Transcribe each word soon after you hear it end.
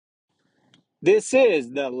This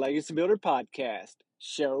is the Legacy Builder Podcast,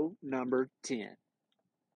 show number 10.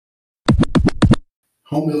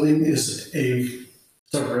 Home building is a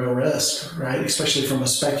real risk, right? Especially from a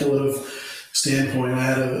speculative standpoint. I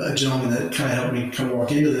had a gentleman that kind of helped me kind of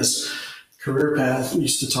walk into this career path. We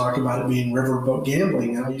used to talk about it being riverboat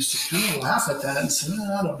gambling. And I used to kind of laugh at that and say,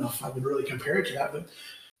 I don't know if I would really compare it to that, but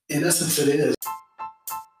in essence, it is.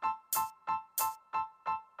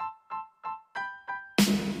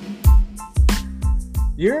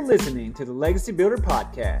 You're listening to the Legacy Builder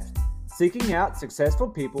Podcast, seeking out successful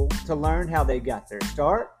people to learn how they got their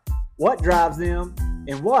start, what drives them,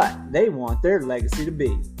 and what they want their legacy to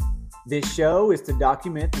be. This show is to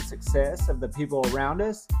document the success of the people around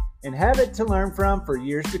us and have it to learn from for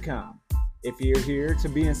years to come. If you're here to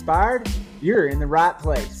be inspired, you're in the right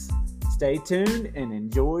place. Stay tuned and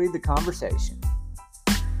enjoy the conversation.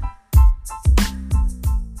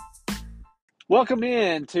 Welcome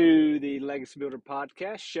in to the Legacy Builder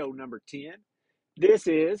Podcast, show number 10. This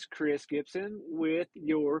is Chris Gibson with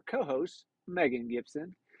your co-host, Megan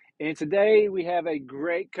Gibson. And today we have a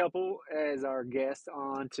great couple as our guests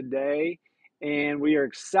on today. And we are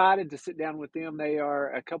excited to sit down with them. They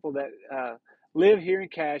are a couple that live here in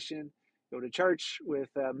Cashion, go to church with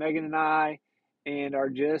Megan and I, and are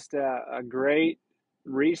just a great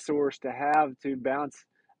resource to have to bounce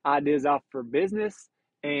ideas off for business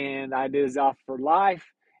and ideas off for life.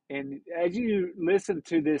 And as you listen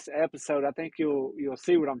to this episode, I think you'll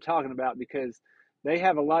see what I'm talking about, because they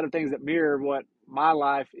have a lot of things that mirror what my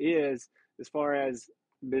life is, as far as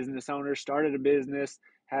business owners, started a business,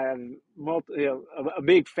 have a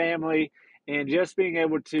big family, and just being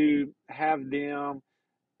able to have them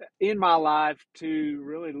in my life to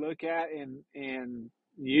really look at and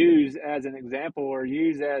use as an example, or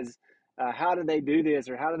use as how do they do this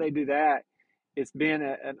or how do they do that. It's been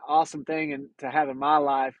an awesome thing and to have in my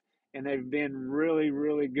life, and they've been really,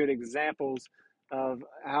 really good examples of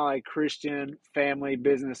how a Christian family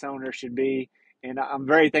business owner should be, and I'm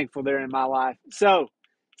very thankful they're in my life. So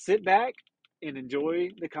sit back and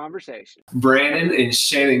enjoy the conversation. Brandon and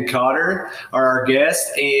Shannon Cotter are our guests,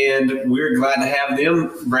 and we're glad to have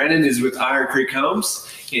them. Brandon is with Iron Creek Homes,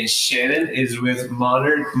 and Shannon is with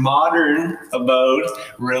Modern Abode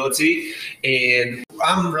Realty. And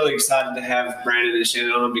I'm really excited to have Brandon and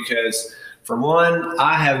Shannon on because, for one,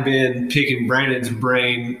 I have been picking Brandon's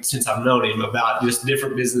brain since I've known him about just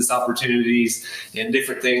different business opportunities and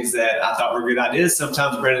different things that I thought were good ideas.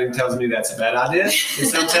 Sometimes Brandon tells me that's a bad idea, and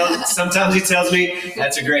sometimes he tells me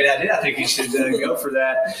that's a great idea. I think you should go for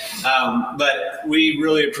that. But we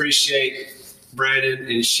really appreciate Brandon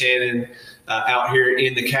and Shannon out here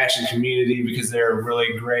in the Cashion community, because they're a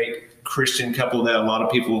really great Christian couple that a lot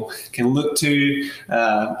of people can look to.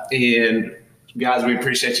 And guys, we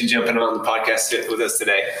appreciate you jumping on the podcast with us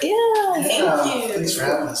today. Yeah, thank you. Thanks for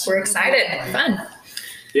having us. We're excited. Fun.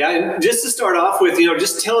 Yeah, and just to start off with,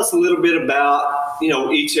 just tell us a little bit about,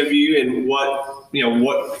 each of you and what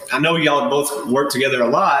I know y'all both work together a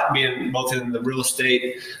lot, being both in the real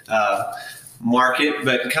estate market,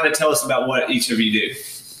 but kind of tell us about what each of you do.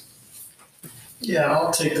 Yeah,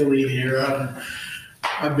 I'll take the lead here.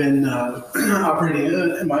 I've been operating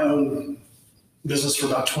in my own business for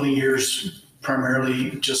about 20 years,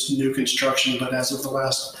 primarily just new construction, but as of the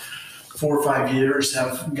last 4 or 5 years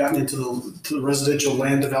have gotten into the residential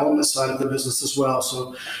land development side of the business as well.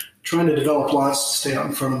 So trying to develop lots to stay out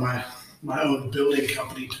in front of my own building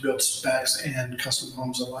company to build specs and custom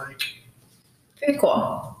homes alike. Very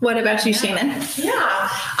cool. What about you, Shannon? Yeah,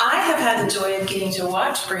 I have had the joy of getting to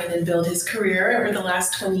watch Brandon build his career over the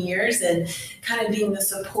last 20 years and kind of being the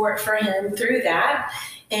support for him through that.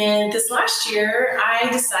 And this last year, I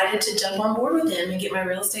decided to jump on board with him and get my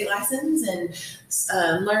real estate license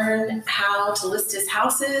and learn how to list his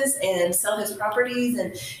houses and sell his properties.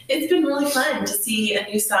 And it's been really fun to see a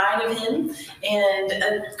new side of him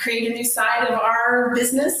and create a new side of our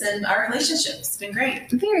business and our relationship. It's been great.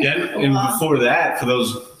 Very cool. And before that, for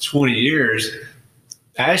those 20 years,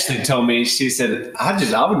 Ashley told me, she said, I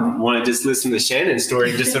would want to just listen to Shannon's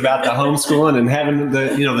story just about the homeschooling and having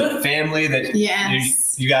the family that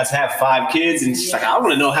you guys have 5 kids. And she's like, I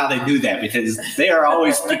want to know how they do that, because they are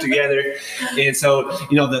always put together. And so,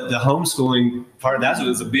 the homeschooling part, that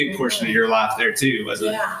was a big portion of your life there too,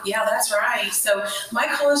 wasn't it? Yeah, that's right. So my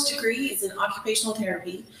college degree is in occupational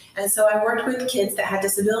therapy. And so I worked with kids that had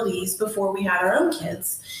disabilities before we had our own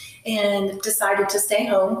kids, and decided to stay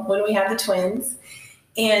home when we had the twins.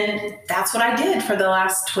 And that's what I did for the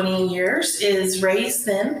last 20 years is raise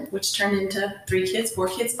them, which turned into 3 kids, 4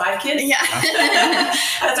 kids, 5 kids. Yeah.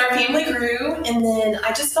 As our family grew. And then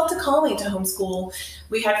I just felt a calling to homeschool.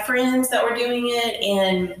 We had friends that were doing it,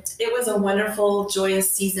 and it was a wonderful,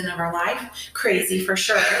 joyous season of our life. Crazy for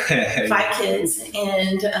sure. 5 kids.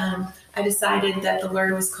 And I decided that the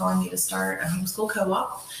Lord was calling me to start a homeschool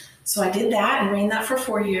co-op. So I did that and ran that for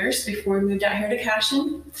 4 years before we moved out here to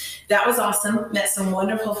Cashion. That was awesome. Met some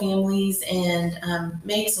wonderful families and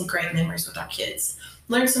made some great memories with our kids.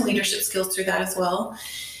 Learned some leadership skills through that as well.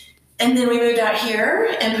 And then we moved out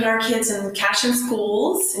here and put our kids in Cashion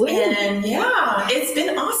schools. Ooh. And yeah, it's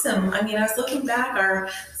been awesome. I mean, I was looking back,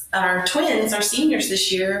 our twins, our seniors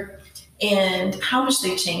this year, and how much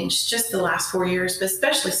they've changed just the last 4 years, but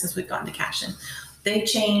especially since we've gotten to Cashion. They've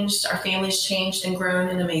changed, our family's changed and grown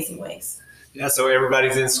in amazing ways. Yeah, so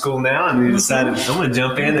everybody's in school now, and we decided I'm going to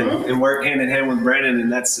jump in and work hand in hand with Brandon,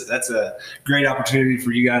 and that's a great opportunity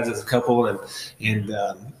for you guys as a couple, and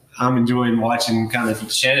I'm enjoying watching kind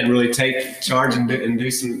of Shannon really take charge and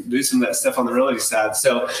do some of that stuff on the realty side.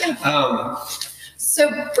 So.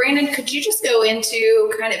 So, Brandon, could you just go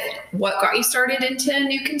into kind of what got you started into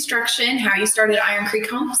new construction, how you started Iron Creek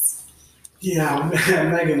Homes? Yeah,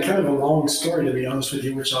 Megan, kind of a long story, to be honest with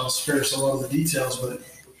you, which I'll spare us a lot of the details, but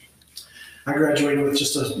I graduated with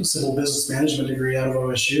just a simple business management degree out of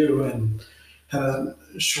OSU and had a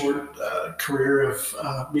short career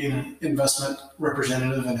of being an investment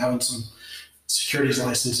representative and having some securities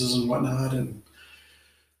licenses and whatnot. And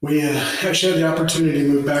we actually had the opportunity to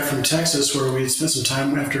move back from Texas, where we had spent some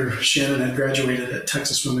time after Shannon had graduated at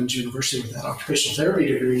Texas Women's University with that occupational therapy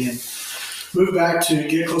degree, and moved back to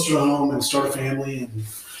get closer to home and start a family. And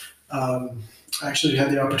I actually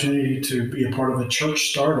had the opportunity to be a part of a church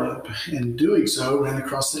startup. In doing so, ran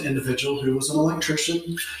across an individual who was an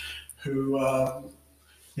electrician who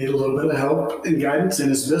needed a little bit of help and guidance in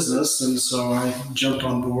his business. And so I jumped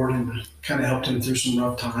on board and kind of helped him through some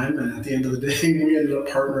rough time. And at the end of the day, we ended up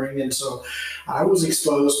partnering. And so I was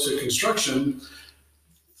exposed to construction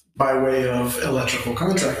by way of electrical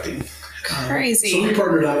contracting. Crazy. So we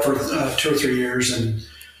partnered up for 2 or 3 years, and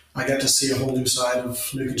I got to see a whole new side of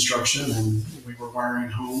new construction, and we were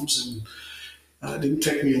wiring homes. And it didn't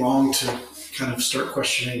take me long to kind of start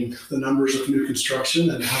questioning the numbers of new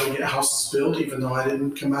construction and how to get houses built, even though I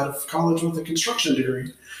didn't come out of college with a construction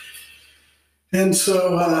degree. And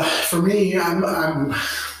so for me, I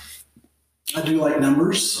do like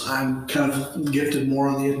numbers. I'm kind of gifted more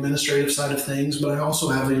on the administrative side of things, but I also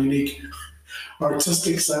have a unique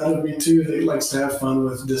artistic side of me too that likes to have fun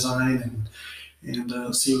with design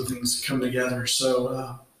and seeing things come together.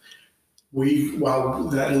 So while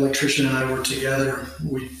that electrician and I were together,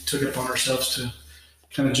 we took it upon ourselves to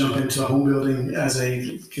kind of jump into home building as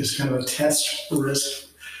kind of a test risk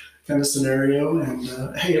kind of scenario. And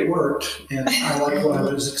hey, it worked. And I like what I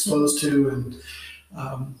was exposed to. And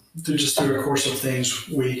through a course of things,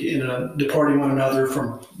 we ended up departing one another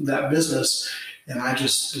from that business. And I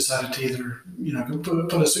just decided to either,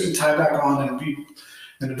 put a suit and tie back on and be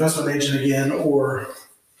an investment agent again, or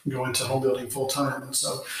go into home building full time. And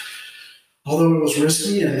so, although it was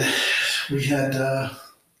risky, and we had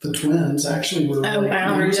the twins, actually, Oh,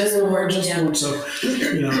 wow. We're just born. So,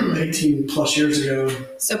 18 plus years ago.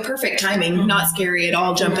 So perfect timing, not scary at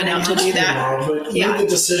all, jumping out to do that. But Yeah. made the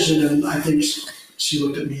decision, and I think she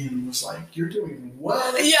looked at me and was like, "You're doing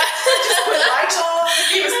what?" Yeah. Put lights on.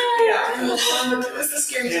 It was a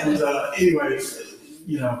scary time. And anyway,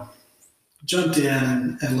 jumped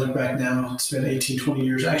in and look back now. It's been 18, 20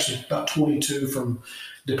 years, actually about 22 from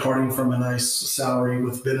departing from a nice salary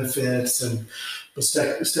with benefits and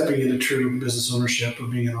stepping into true business ownership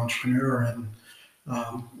of being an entrepreneur. And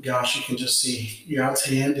gosh, you can just see God's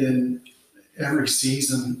hand in every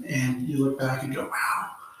season, and you look back and go, wow,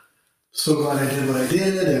 so glad I did what I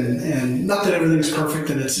did. And not that everything's perfect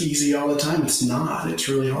and it's easy all the time. It's not. It's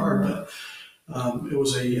really hard, but it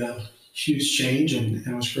was a huge change, and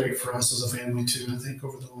it was great for us as a family too, I think,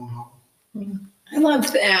 over the long haul. I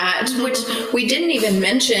love that, which we didn't even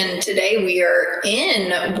mention today. We are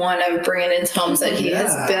in one of Brandon's homes that he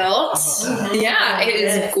has built. How about that? Yeah, it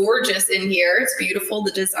is gorgeous in here. It's beautiful.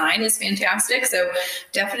 The design is fantastic. So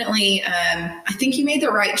definitely, I think you made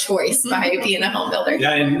the right choice by being a home builder.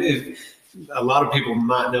 Yeah, and a lot of people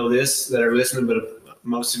might know this that are listening, but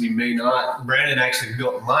most of you may not. Brandon actually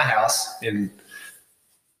built my house, and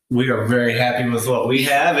we are very happy with what we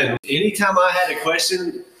have. And anytime I had a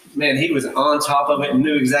question, man, he was on top of it and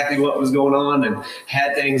knew exactly what was going on and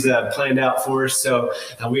had things planned out for us. So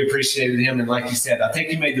we appreciated him. And like you said, I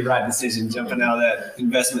think you made the right decision jumping out of that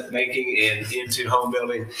investment banking and into home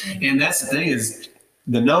building. And that's the thing is,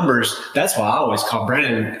 the numbers, that's why I always call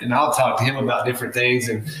Brandon, and I'll talk to him about different things,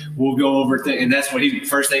 and we'll go over things. And that's what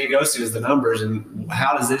first thing he goes to is the numbers and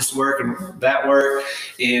how does this work and that work.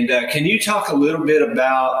 And can you talk a little bit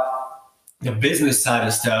about the business side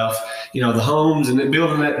of stuff? The homes and the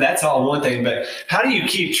building, that's all one thing, but how do you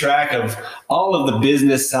keep track of all of the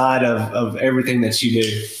business side of everything that you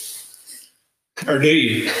do? Or do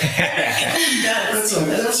you? That's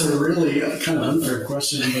a really kind of unfair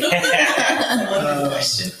question. But,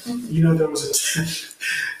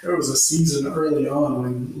 there was a season early on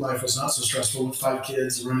when life was not so stressful with 5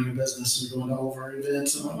 kids, running a business and going to all of our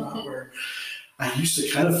events and whatnot, where I used to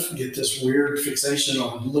kind of get this weird fixation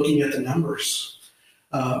on looking at the numbers.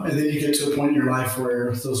 And then you get to a point in your life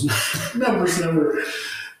where those numbers never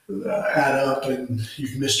add up and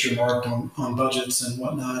you've missed your mark on budgets and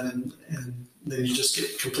whatnot. And then you just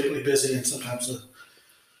get completely busy and sometimes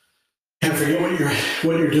kind of forget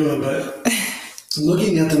what you're doing. But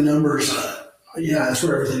looking at the numbers, that's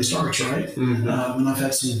where everything starts, right? Mm-hmm. And I've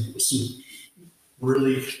had some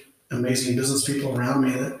really amazing business people around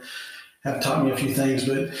me that have taught me a few things.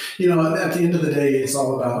 But, at the end of the day, it's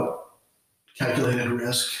all about calculated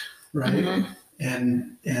risk, right? Mm-hmm.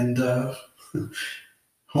 And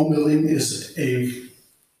home building is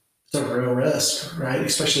it's a real risk, right?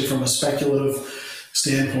 Especially from a speculative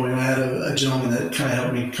standpoint. I had a gentleman that kind of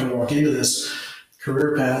helped me kind of walk into this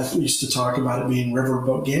career path. We used to talk about it being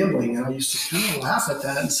riverboat gambling, and I used to kind of laugh at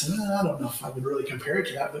that and say, I don't know if I would really compare it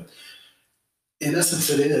to that, but in essence,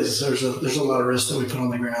 it is. There's a lot of risk that we put on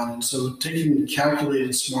the ground, and so taking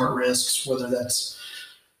calculated, smart risks, whether that's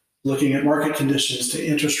looking at market conditions to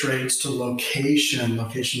interest rates to location,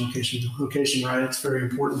 right? It's very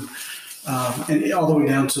important. And all the way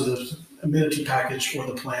down to the amenity package or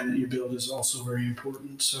the plan that you build is also very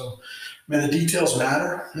important. So, the details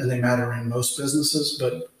matter, and they matter in most businesses,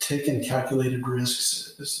 but taking calculated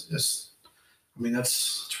risks that's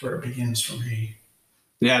where it begins for me.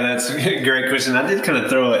 Yeah, that's a great question. I did kind of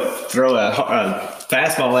throw a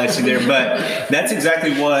fastball at you there, but that's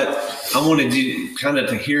exactly what I wanted you kind of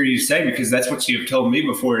to hear you say, because that's what you've told me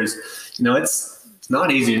before is, it's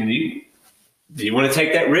not easy. And do you want to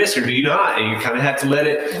take that risk or do you not? And you kind of have to let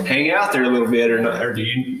it hang out there a little bit, or not, or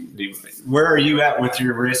where are you at with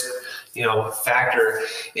your risk, factor?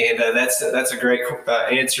 And that's a great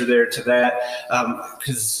answer there to that,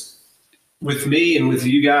 because with me and with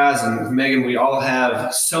you guys and Megan, we all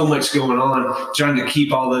have so much going on. Trying to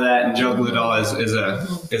keep all of that and juggle it all is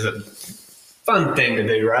a fun thing to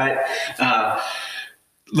do, right?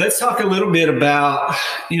 Let's talk a little bit about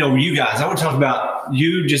you guys. I want to talk about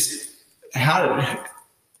you. Just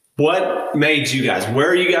what made you guys? Where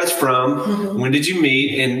are you guys from? Mm-hmm. When did you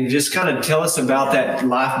meet? And just kind of tell us about that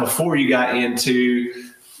life before you got into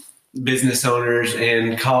business owners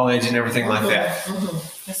and college and everything like that. Mm-hmm.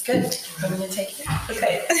 That's good. I'm going to take it.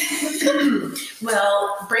 Okay.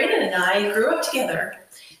 Well, Brandon and I grew up together.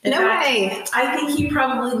 In fact, I think he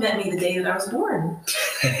probably met me the day that I was born.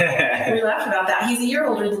 We laugh about that. He's a year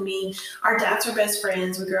older than me. Our dads are best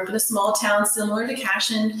friends. We grew up in a small town similar to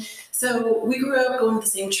Cashin. So we grew up going to the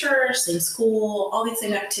same church, same school, all these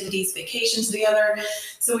same activities, vacations together.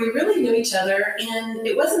 So we really knew each other. And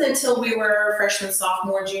it wasn't until we were freshman,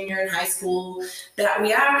 sophomore, junior in high school that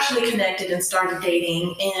we actually connected and started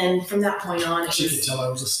dating. And from that point on, you could tell I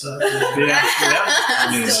was a stud.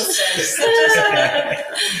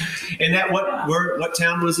 And that what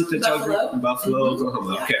town was it that Buffalo. Buffalo,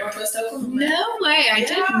 Oklahoma. Yeah, okay. Northwest Oklahoma. No way. I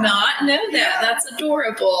did not know that. Yeah. That's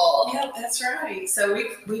adorable. Yeah, that's right. So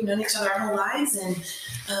we've known each other our whole lives and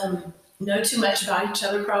know too much about each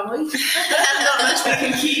other probably. Not much we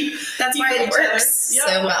can keep. That's why it works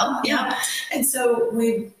so well. Yeah. And so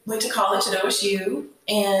we went to college at OSU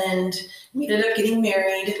and we ended up getting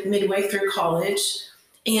married midway through college.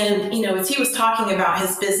 And, as he was talking about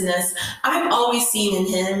his business, I've always seen in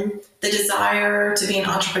him the desire to be an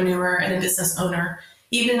entrepreneur and a business owner.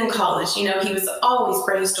 Even in college, he was always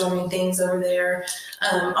brainstorming things over there,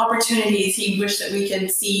 opportunities he wished that we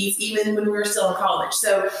could seize even when we were still in college.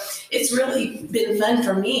 So it's really been fun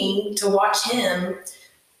for me to watch him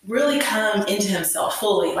really come into himself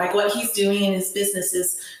fully. Like what he's doing in his business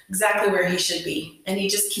is exactly where he should be. And he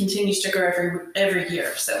just continues to grow every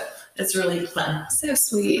year. So it's really fun. So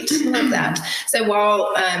sweet. Love that. So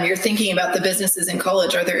while you're thinking about the businesses in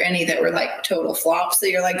college, are there any that were like total flops that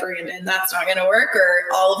you're like, Brandon, that's not going to work, or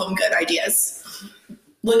all of them good ideas?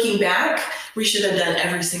 Looking back, we should have done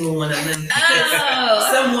every single one of them. Oh.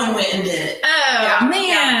 Someone went and did it. Oh, man.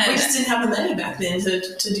 Yeah. We just didn't have the money back then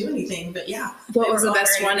to do anything. But yeah. What was the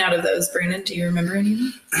best one out of those, Brandon? Do you remember any of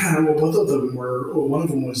them? Well, both of them were, one of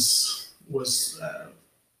them was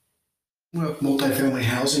Well, multifamily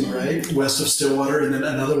housing, right, west of Stillwater, and then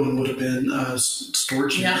another one would have been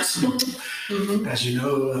storage units. As you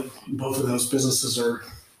know, both of those businesses are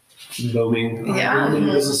booming. booming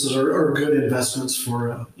businesses are good investments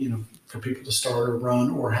for for people to start or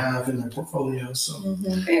run or have in their portfolio. So,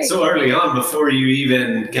 So early on, before you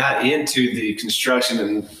even got into the construction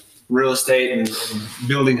and real estate and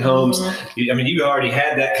building homes, you already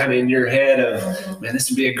had that kind of in your head of, man, this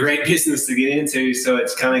would be a great business to get into. So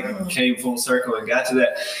it's kind of came full circle and got to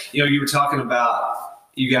that. You were talking about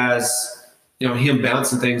you guys, him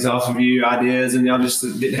bouncing things off of you, ideas, and y'all just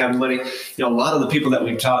didn't have money. A lot of the people that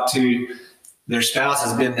we've talked to, their spouse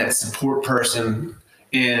has been that support person.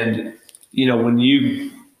 And, when you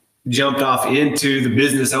jumped off into the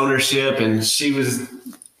business ownership and she was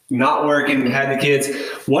not working and had the kids,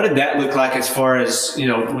 what did that look like as far as,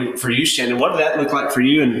 for you, Shannon? What did that look like for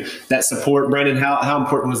you and that support? Brandon, how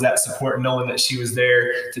important was that support, knowing that she was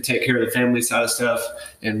there to take care of the family side of stuff?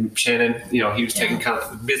 And Shannon, he was taking kind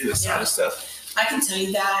of the business side of stuff. I can tell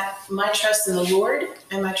you that my trust in the Lord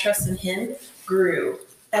and my trust in him grew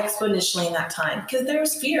exponentially in that time, because there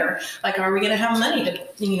was fear. Like, are we going to have money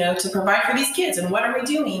to provide for these kids? And what are we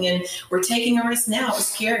doing? And we're taking a risk now. It was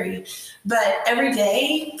scary. But every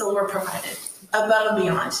day the Lord provided above and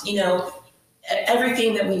beyond,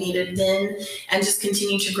 everything that we needed then, and just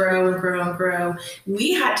continue to grow and grow and grow.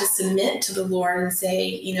 We had to submit to the Lord and say,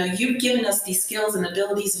 you've given us these skills and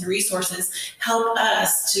abilities and resources. Help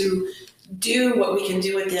us to do what we can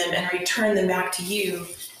do with them and return them back to you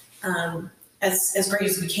as great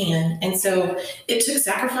as we can. And so it took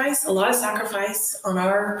sacrifice, a lot of sacrifice on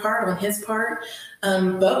our part, on his part,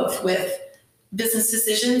 both with business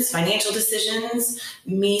decisions, financial decisions,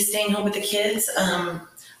 me staying home with the kids,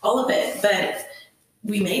 all of it. But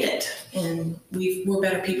we made it, and we're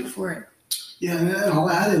better people for it. Yeah, and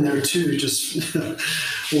I'll add in there too, just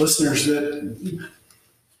listeners that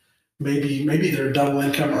maybe they're double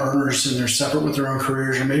income earners and they're separate with their own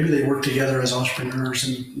careers, or maybe they work together as entrepreneurs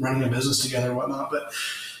and running a business together and whatnot. But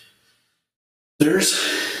there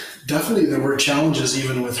were challenges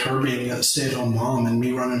even with her being a stay-at-home mom and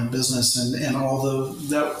me running a business, and although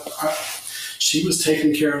she was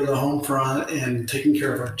taking care of the home front and taking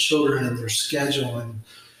care of our children and their schedule and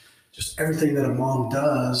just everything that a mom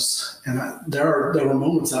does. And there were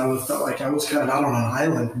moments I felt like I was kind of out on an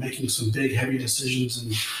island making some big, heavy decisions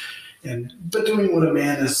but doing what a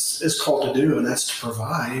man is called to do, and that's to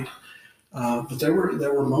provide. But there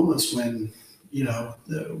were moments when,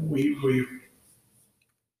 we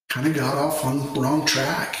kind of got off on the wrong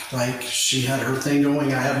track. Like, she had her thing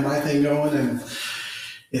going, I had my thing going, and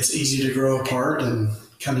it's easy to grow apart and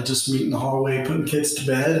kind of just meet in the hallway, putting kids to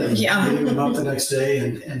bed and getting them up the next day.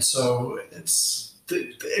 And so it's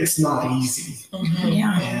not easy.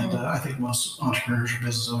 And I think most entrepreneurs or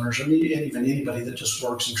business owners, and even anybody that just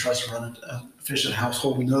works and tries to run an efficient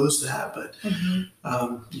household knows that. But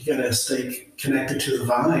you got to stay connected to the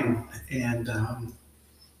vine. And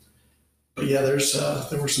but yeah, there were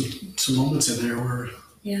some moments in there where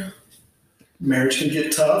marriage can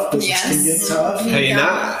get tough, business can get tough. Hey,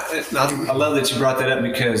 I love that you brought that up,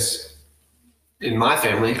 because in my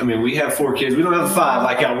family, we have 4 kids. We don't have 5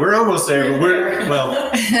 like y'all. We're almost there, but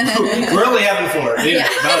we're only having 4.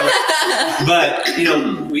 But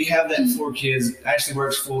we have that 4 kids. Ashley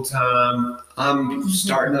works full time. I'm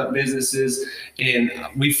starting up businesses, and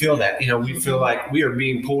we feel that. We feel like we are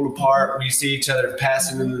being pulled apart. We see each other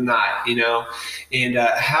passing in the night. And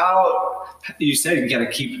how you said you got to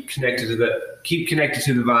keep connected to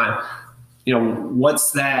the vine.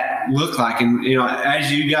 What's that look like? And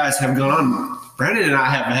as you guys have gone on, Brandon and I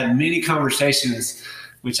have had many conversations,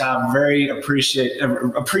 which I very appreciate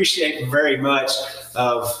very much.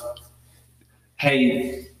 Of,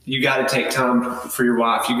 hey, you got to take time for your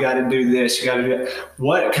wife. You got to do this. You got to do that.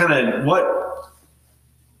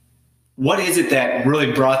 What is it that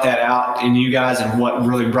really brought that out in you guys, and what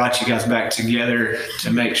really brought you guys back together to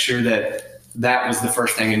make sure that was the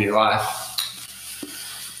first thing in your life?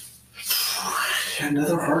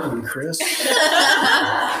 Another hard one, Chris.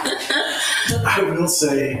 I will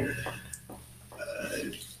say,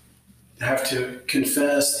 I have to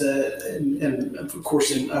confess that, and of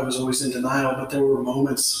course I was always in denial, but there were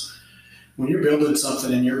moments when you're building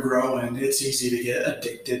something and you're growing, it's easy to get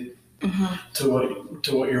addicted to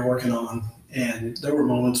what you're working on. And there were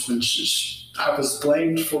moments when I was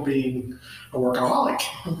blamed for being a workaholic.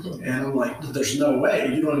 And I'm like, there's no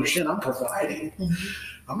way. You don't understand. I'm providing.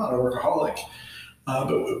 I'm not a workaholic.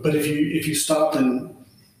 But if you stop and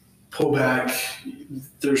pull back,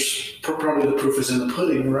 there's probably the proof is in the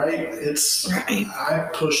pudding, right? I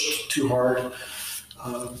pushed too hard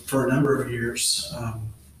for a number of years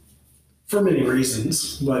for many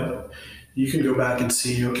reasons, but you can go back and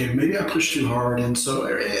see, okay, maybe I pushed too hard. And so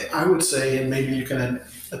I would say, and maybe you can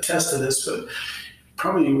attest to this, but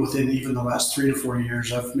probably within even the last 3 to 4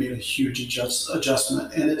 years, I've made a huge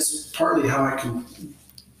adjustment. And it's partly how I can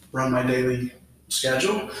run my daily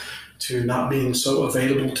schedule to not being so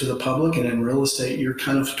available to the public. And in real estate, you're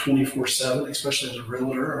kind of 24/7, especially as a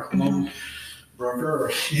realtor or a home broker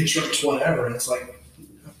or insurance, whatever. It's like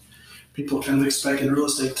people kind of expect in real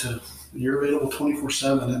estate you're available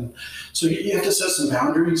 24/7. And so you have to set some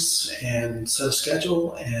boundaries and set a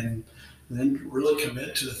schedule and then really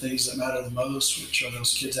commit to the things that matter the most, which are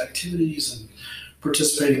those kids' activities and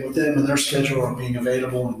participating with them in their schedule or being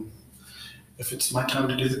available. And if it's my time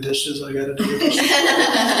to do the dishes, I got to do the dishes.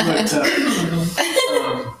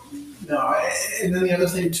 And then the other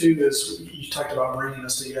thing too is you talked about bringing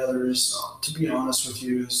us together is, to be honest with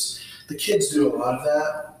you, is the kids do a lot of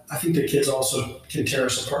that. I think the kids also can tear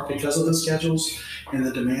us apart because of the schedules and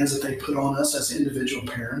the demands that they put on us as individual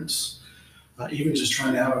parents. Even just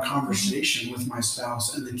trying to have a conversation with my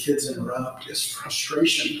spouse and the kids interrupt is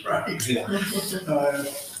frustration, right? Yeah.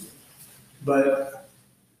 But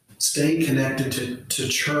staying connected to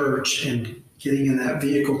church and getting in that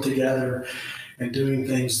vehicle together and doing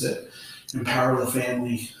things that empower the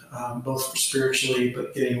family, both spiritually,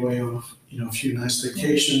 but getting away on a few nice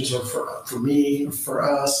vacations, or for me, or for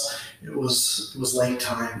us, it was lake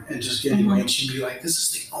time and just getting away. And she'd be like, "This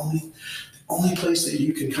is the only place that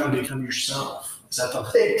you can kind of become yourself is at the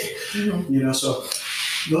lake." So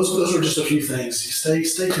those are just a few things.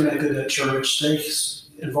 Stay connected at church, stay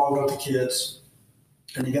involved with the kids,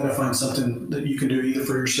 and you got to find something that you can do either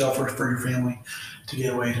for yourself or for your family to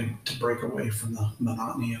get away to break away from the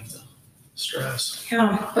monotony of the stress.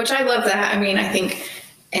 Yeah, which I love that. I mean, I think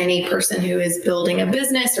any person who is building a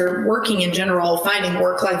business or working in general, finding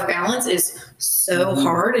work-life balance is so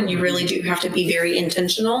hard, and you really do have to be very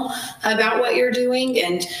intentional about what you're doing.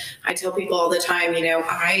 And I tell people all the time,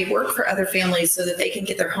 I work for other families so that they can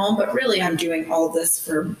get their home, but really I'm doing all of this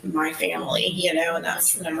for my family, and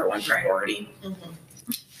that's the number one priority.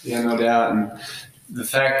 Yeah, no doubt. And the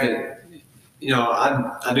fact that,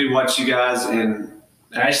 I do watch you guys, and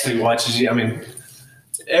Ashley watches you. I mean,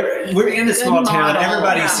 we're in a small town.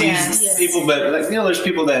 Everybody sees people, but there's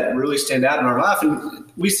people that really stand out in our life, and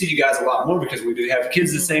we see you guys a lot more because we do have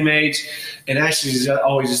kids the same age. And Ashley's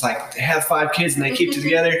always just like, have 5 kids and they keep it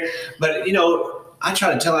together. But I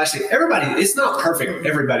try to tell Ashley, everybody, it's not perfect.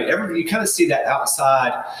 Everybody, you kind of see that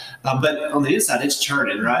outside, but on the inside, it's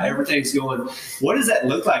churning, right? Everything's going. What does that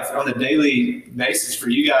look like on a daily basis for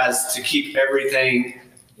you guys to keep everything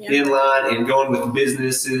in line and going with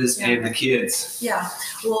businesses and the kids? Yeah.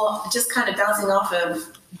 Well, just kind of bouncing off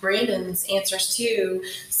of Brandon's answers too,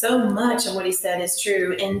 so much of what he said is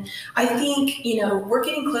true. And I think, we're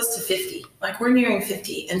getting close to 50, like we're nearing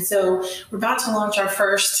 50. And so we're about to launch our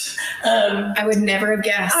first, I would never have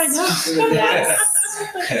guessed. I know. Yes.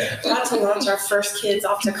 About to launch our first kids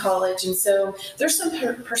off to college. And so there's some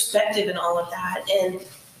perspective in all of that. And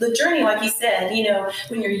the journey, like you said,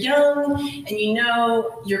 when you're young and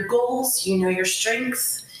your goals, your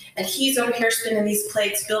strengths, and he's over here spinning these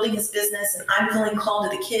plates, building his business, and I'm feeling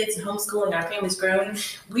called to the kids and homeschooling, our family's growing.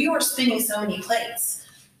 We are spinning so many plates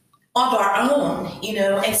of our own,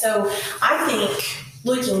 and so I think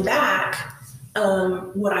looking back,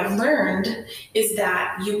 what I've learned is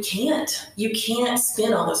that you can't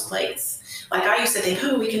spin all those plates. Like I used to think,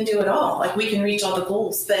 we can do it all. Like we can reach all the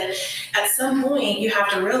goals. But at some point you have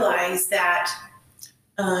to realize that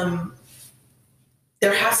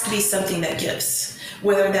there has to be something that gives,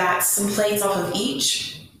 whether that's some plates off of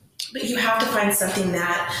each, but you have to find something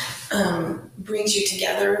that brings you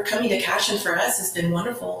together. Coming to Cashion for us has been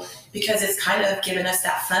wonderful because it's kind of given us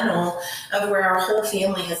that funnel of where our whole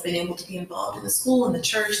family has been able to be involved in the school and the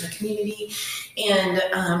church and the community.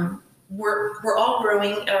 And we're all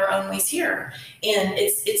growing in our own ways here, and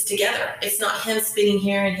it's together. It's not him spinning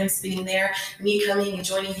here and him spinning there. Me coming and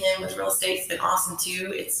joining him with real estate's been awesome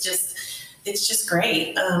too. It's just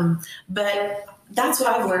great. But that's what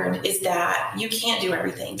I've learned is that you can't do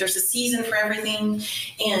everything. There's a season for everything,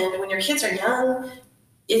 and when your kids are young,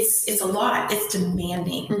 it's a lot. It's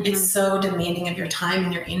demanding. It's so demanding of your time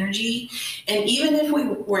and your energy. And even if we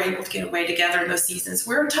were able to get away together in those seasons,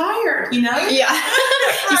 we're tired, Yeah.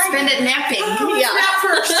 You spend it napping. Nap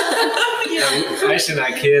first. Ashley and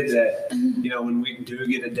I kid that you know, when we do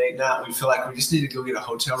get a date night, we feel like we just need to go get a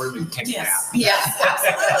hotel room and take a nap. Yes,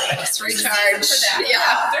 Absolutely. Just There's a recharge. season for that.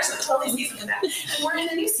 Yeah. There's a totally season for that. And we're in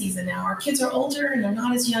a new season now. Our kids are older and they're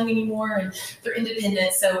not as young anymore and they're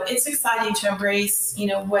independent. So it's exciting to embrace, you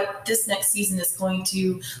know, what this next season is going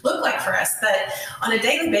to look like for us. But on a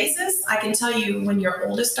daily basis, I can tell you when your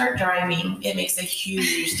oldest start driving, it makes a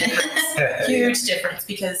huge difference. Huge difference,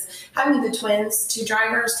 because having the twins, two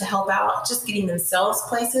drivers to help out, just getting themselves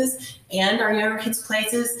places and our younger kids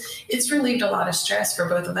places, it's relieved a lot of stress for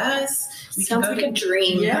both of us. We can Sounds go like to- a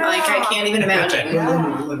dream. Yeah. Like I can't even imagine.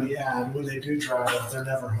 Well, let me add, when they do drive, they're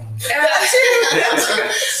never home.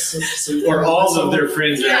 Or all of their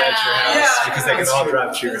friends are at your house Yeah, because they can all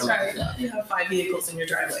drive to your That's home. right. You have 5 vehicles in your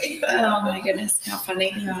driveway. Oh my goodness, how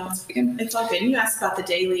funny. Yeah. It's all good. You asked about the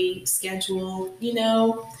daily schedule. You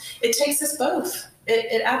know, it takes us both.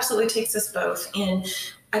 It absolutely takes us both. And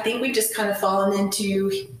I think we've just kind of fallen into,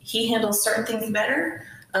 he handles certain things better.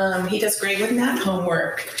 He does great with math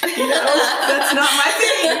homework. You know, that's not my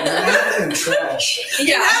thing. Math and trash.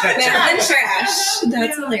 Yeah, Yeah. math and trash.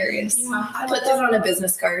 That's Yeah. hilarious. Yeah, I Put that on a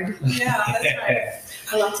business card. Yeah, that's right.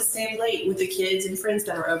 I like to stay late with the kids and friends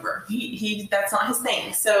that are over. He that's not his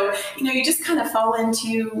thing. So, you know, you just kind of fall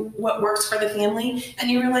into what works for the family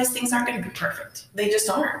and you realize things aren't going to be perfect. They just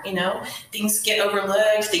aren't, you know. Things get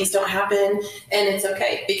overlooked, things don't happen, and it's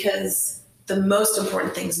okay because the most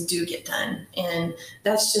important things do get done. And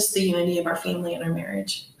that's just the unity of our family and our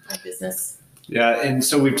marriage, our business. Yeah, and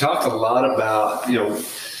so we've talked a lot about, you know,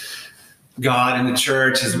 God and the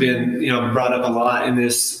church has been, you know, brought up a lot in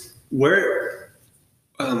this. Where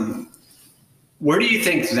do you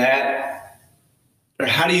think that, or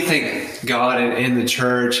how do you think God and the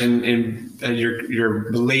church and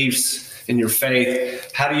your beliefs and your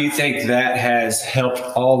faith, how do you think that has helped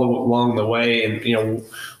all along the way? And, you know,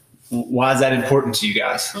 why is that important to you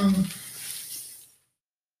guys?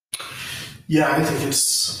 Yeah, I think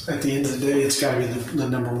it's, at the end of the day, it's got to be the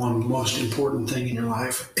number one most important thing in your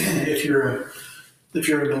life. If you're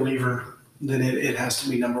a believer, then it has to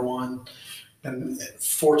be number one. And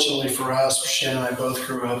fortunately for us, Shannon and I both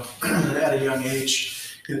grew up at a young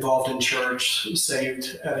age, involved in church,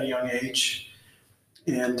 saved at a young age,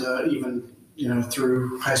 and even, you know,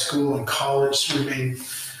 through high school and college, remained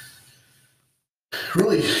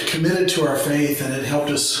really committed to our faith, and it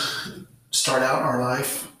helped us start out our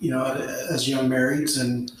life, you know, as young marrieds,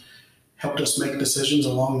 and helped us make decisions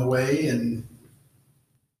along the way, and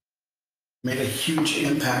made a huge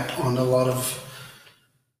impact on a lot of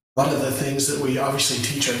the things that we obviously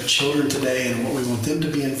teach our children today and what we want them to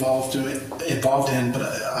be involved in.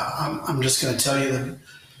 But I'm just going to tell you that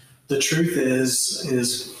the truth is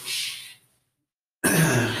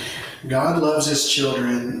God loves his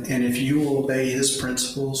children, and if you will obey his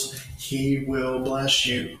principles, he will bless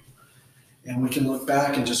you. And we can look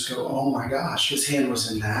back and just go, oh my gosh, his hand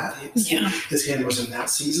was in that. His hand was in that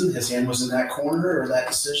season. His hand was in that corner or that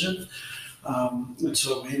decision. And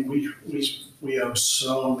so we owe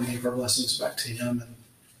so many of our blessings back to him. And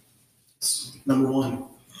it's number one.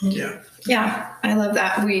 Yeah. Yeah, I love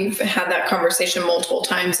that. We've had that conversation multiple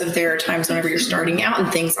times of there are times whenever you're starting out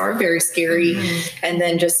and things are very scary. And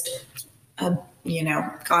then just, you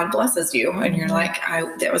know, God blesses you and you're like,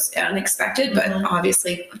 that was unexpected, but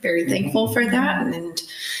obviously very thankful for that.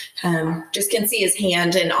 And just can see his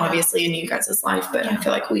hand and obviously in you guys' life. But I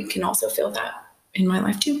feel like we can also feel that in my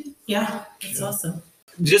life too. Yeah, it's awesome.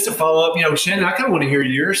 Just to follow up, you know, Shannon, I kind of want to hear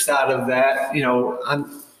your side of that. You know,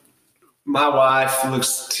 my wife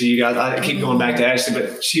looks to you guys. I keep going back to Ashley,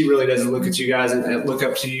 but she really does look at you guys and look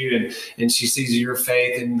up to you, and she sees your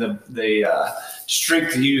faith and the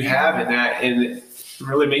strength that you have in that, and it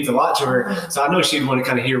really means a lot to her. So I know she'd want to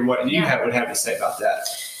kind of hear what you would have to say about that.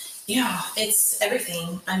 Yeah, it's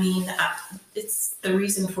everything. I mean, it's the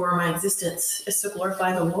reason for my existence is to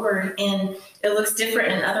glorify the Lord, and it looks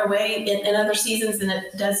different in other seasons than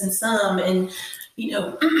it does in some. And you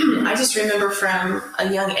know, I just remember from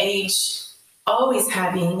a young age always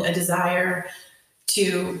having a desire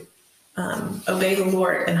to obey the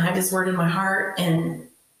Lord and have his word in my heart and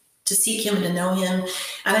to seek him and to know him.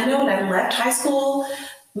 And I know when I left high school,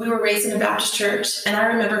 we were raised in a Baptist church, and I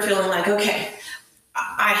remember feeling like, okay,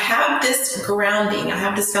 I have this grounding, I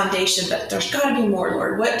have this foundation, but there's got to be more,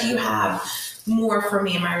 Lord. What do you have more for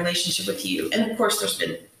me in my relationship with you? And of course, there's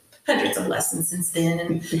been hundreds of lessons since then,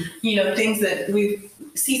 and you know, things that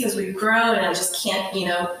seasons we've grown, and I just can't, you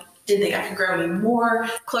know, didn't think I could grow any more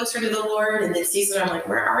closer to the Lord. And then seasons I'm like,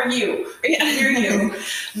 where are you? I can't hear you.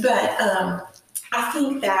 But I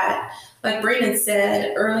think that, like Brandon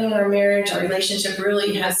said, early in our marriage, our relationship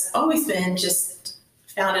really has always been just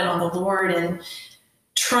founded on the Lord and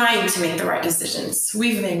trying to make the right decisions.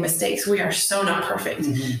 We've made mistakes. We are so not perfect,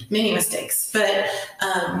 many mistakes, but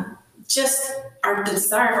just the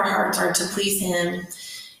desire of our hearts are to please Him.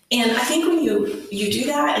 And I think when you do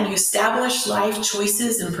that and you establish life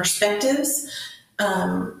choices and perspectives,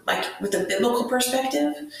 like with a biblical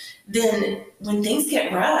perspective, then when things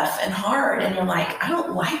get rough and hard and you're like, I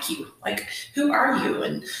don't like you, like, who are you?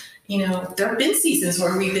 And, there have been seasons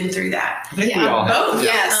where we've been through that. I think we all have. Both.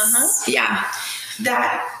 Yes. Yeah.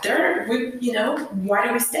 Why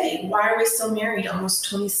do we stay? Why are we still married almost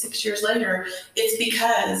 26 years later? It's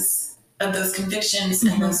because of those convictions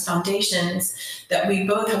and those foundations that we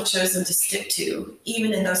both have chosen to stick to,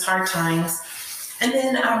 even in those hard times. And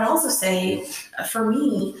then I would also say, for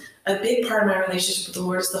me, a big part of my relationship with the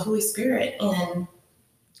Lord is the Holy Spirit, and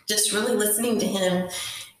just really listening to Him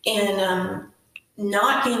and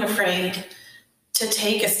not being afraid to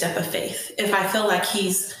take a step of faith. If I feel like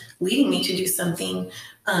He's leading me to do something,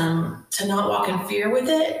 to not walk in fear with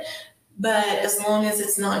it, but as long as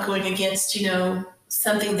it's not going against,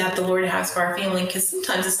 something that the Lord has for our family, because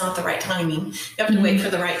sometimes it's not the right timing. You have to wait for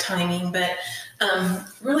the right timing, but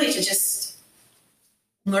really to just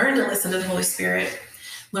learn to listen to the Holy Spirit,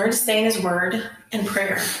 learn to stay in His Word, and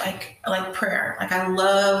prayer. Like prayer. Like, I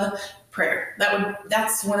love prayer.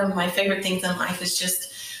 That's one of my favorite things in life. Is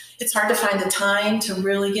just, it's hard to find the time to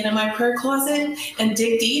really get in my prayer closet and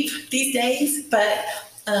dig deep these days. But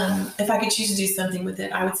if I could choose to do something with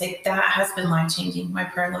it, I would say that has been life-changing, my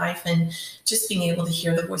prayer life, and just being able to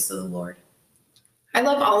hear the voice of the Lord. I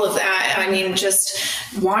love all of that. I mean, just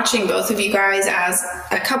watching both of you guys as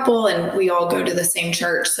a couple, and we all go to the same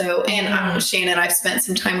church. So, and Shannon, I've spent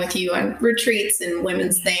some time with you on retreats and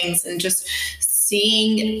women's things, and just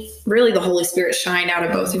seeing really the Holy Spirit shine out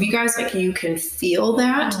of both of you guys. Like, you can feel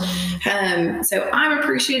that. So I'm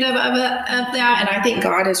appreciative of that. And I think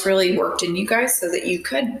God has really worked in you guys so that you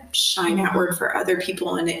could shine outward for other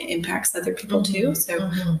people, and it impacts other people too.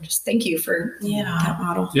 So just thank you for that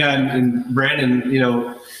model. Yeah. And Brandon,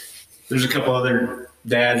 there's a couple other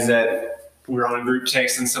dads that we're on a group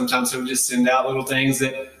text, and sometimes he'll just send out little things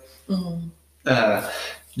that,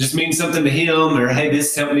 just means something to him, or, hey,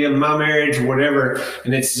 this helped me in my marriage, or whatever.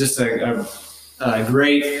 And it's just a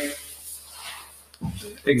great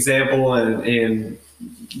example and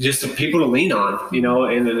just people to lean on,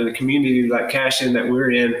 and in a community like Cashion that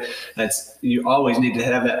we're in, you always need to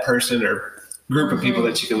have that person or group of people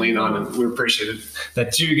that you can lean on, and we appreciate it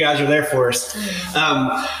that you guys are there for us.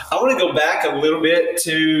 I want to go back a little bit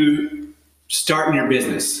to starting your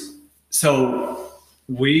business. So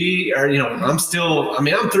we are, I'm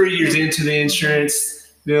 3 years into the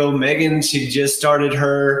insurance deal. Megan, she just started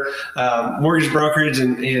her mortgage brokerage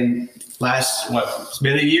and it's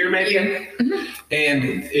been a year maybe? And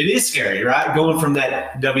it is scary, right? Going from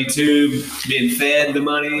that W-2, being fed the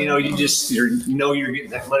money, you're getting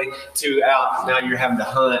that money, to out, now you're having to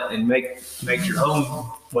hunt and make your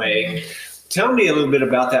own way. Tell me a little bit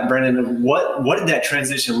about that, Brandon. What did that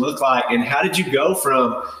transition look like, and how did you go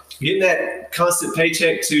from getting that constant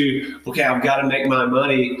paycheck to, okay, I've got to make my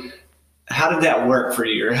money? How did that work for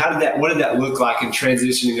you, or what did that look like in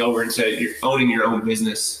transitioning over into owning your own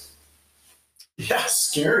business? Yeah,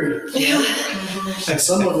 scary. And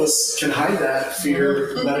some of us can hide that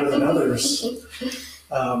fear better than others.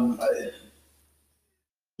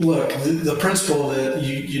 Look, the principle that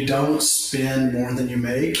you don't spend more than you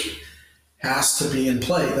make has to be in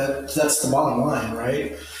play. That's the bottom line,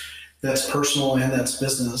 right? That's personal and that's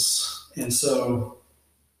business. And so,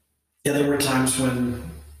 there were times when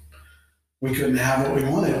we couldn't have what we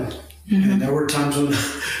wanted. And there were times when,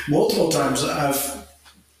 multiple times, I've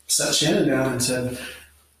sat Shannon down and said,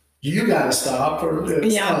 you got to stop, or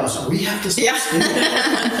it's us. We have to stop spending.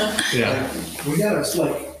 We got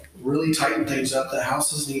to really tighten things up. The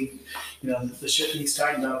houses need, the ship needs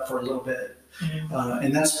tightened up for a little bit.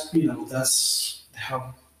 And that's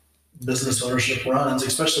how business ownership runs,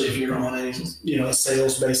 especially if you're on a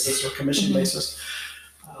sales basis or commission basis.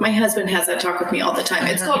 My husband has that talk with me all the time.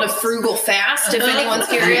 It's called a frugal fast, if anyone's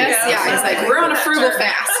curious. Yeah, he's like, we're on a frugal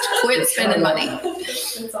fast. Quit spending money.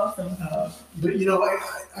 It's awesome. But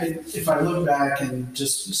if I look back and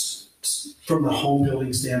just from the home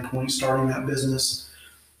building standpoint, starting that business,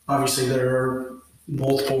 obviously there are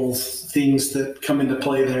multiple things that come into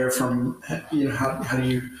play there, from how do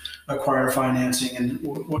you acquire financing and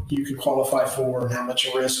what you can qualify for and how much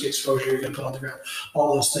risk exposure you can put on the ground,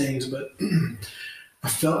 all those things. But I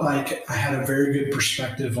felt like I had a very good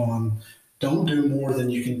perspective on, don't do more than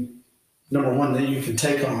you can, number one, that you can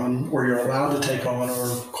take on or you're allowed to take on or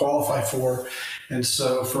qualify for. And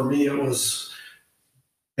so for me, it was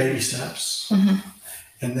baby steps.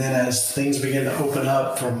 And then as things began to open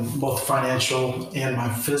up from both financial and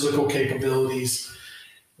my physical capabilities,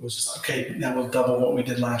 it was just, okay, now we'll double what we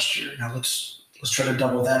did last year. Now let's try to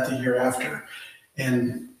double that the year after.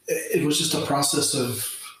 And it was just a process of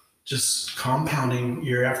just compounding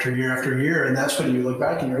year after year after year. And that's when you look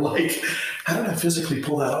back and you're like, how did I physically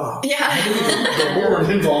pull that off? Yeah. The Lord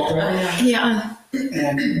involved, right? Yeah.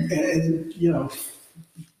 And you know,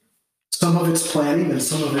 some of it's planning and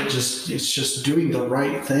some of it's just doing the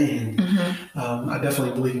right thing. I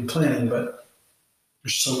definitely believe in planning, but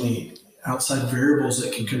there's so many outside variables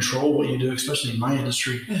that can control what you do, especially in my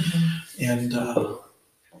industry. And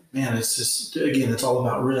man, it's just, again, it's all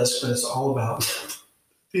about risk, but it's all about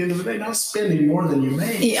at the end of the day, not spending more than you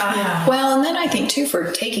make. Yeah. Well, and then I think too,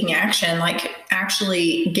 for taking action, like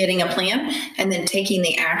actually getting a plan and then taking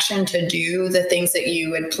the action to do the things that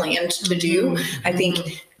you had planned to do. I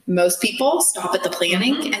think most people stop at the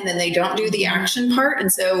planning and then they don't do the action part.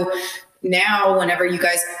 And so now whenever you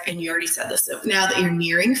guys, and you already said this, so now that you're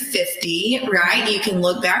nearing 50, right, you can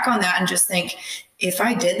look back on that and just think, if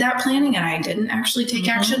I did that planning and I didn't actually take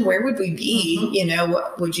action, where would we be? You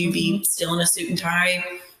know, would you be still in a suit and tie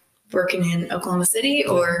working in Oklahoma City,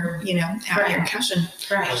 or, you know, out here in Cashion?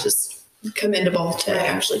 It's just commendable to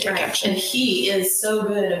actually take action. And he is so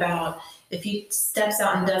good about, if he steps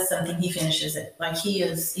out and does something, he finishes it. Like he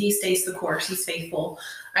stays the course. He's faithful.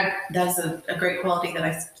 That's a great quality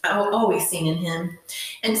that I've always seen in him.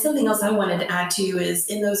 And something else I wanted to add to is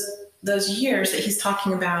in those years that he's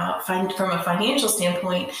talking about from a financial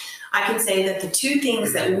standpoint, I can say that the two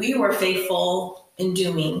things that we were faithful in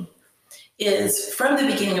doing is, from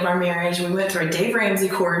the beginning of our marriage, we went through a Dave Ramsey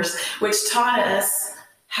course, which taught us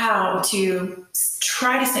how to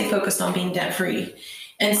try to stay focused on being debt free.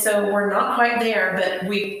 And so we're not quite there, but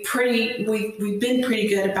we've been pretty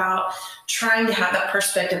good about trying to have that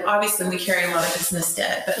perspective. Obviously, we carry a lot of business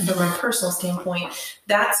debt, but from a personal standpoint,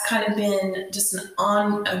 that's kind of been just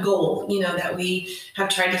a goal, you know, that we have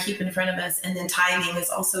tried to keep in front of us. And then tithing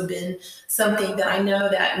has also been something that I know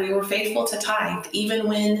that we were faithful to tithe, even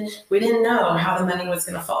when we didn't know how the money was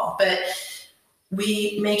going to fall. But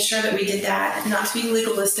we make sure that we did that, not to be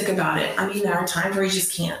legalistic about it. I mean, there are times where you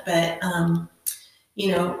just can't, but you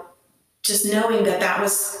know, just knowing that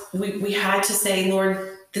was, we had to say,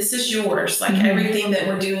 Lord, this is yours. Like everything that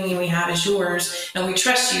we're doing and we have is yours. And we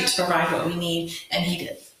trust you to provide what we need. And he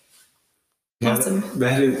did. Awesome.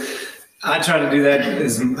 I try to do that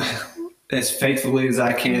as faithfully as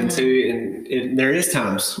I can too. And there is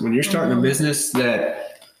times when you're starting a business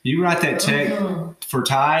that you write that check for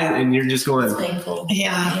tithe and you're just going,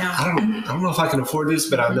 I don't know if I can afford this,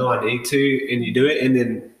 but I know I need to. And you do it. And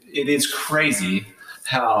then it is crazy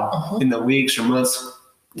how in the weeks or months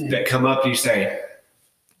that come up, you say,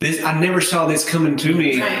 "This, I never saw this coming to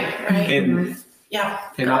me." Right. And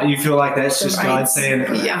you feel like that's just God saying,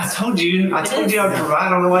 I told you I would provide. I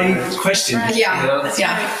don't know why you question. You know?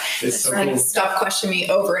 It's so cool. Stop questioning me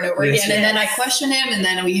over and over again. And then I question him, and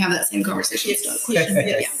then we have that same conversation.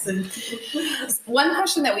 One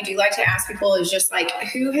question that we do like to ask people is just like,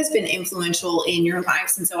 who has been influential in your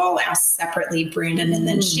lives? And so I'll ask separately Brandon and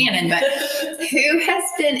then Shannon, but who has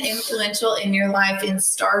been influential in your life in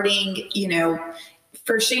starting, you know,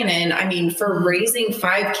 for Shannon, I mean, for raising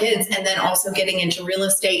 5 kids and then also getting into real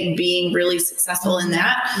estate and being really successful in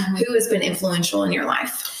that, who has been influential in your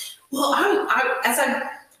life? Well, as I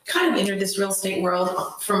kind of entered this real estate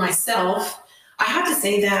world for myself, I have to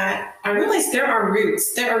say that I realized there are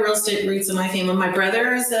roots. There are real estate roots in my family. My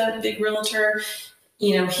brother is a big realtor.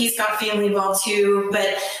 You know, he's got family involved too.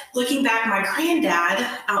 But looking back, my granddad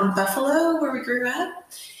out in Buffalo, where we grew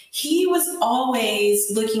up, he was always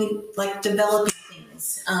looking like developing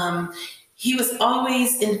things. He was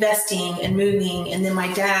always investing and moving, and then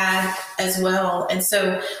my dad as well. And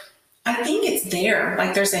so I think it's there.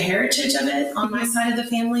 Like there's a heritage of it on my side of the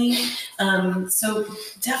family. So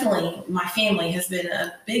definitely my family has been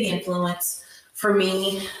a big influence for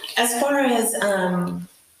me. As far as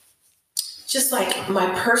just like my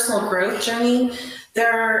personal growth journey,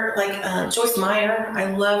 there are like Joyce Meyer. I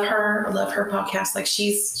love her. I love her podcast. Like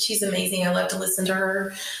she's amazing. I love to listen to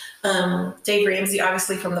her. Dave Ramsey,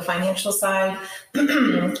 obviously from the financial side.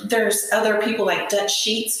 There's other people like Dutch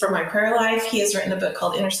Sheets for my prayer life. He has written a book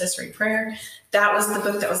called Intercessory Prayer. That was the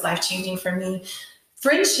book that was life-changing for me.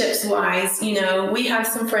 Friendships wise, you know, we have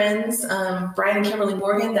some friends, Brian and Kimberly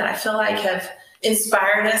Morgan, that I feel like have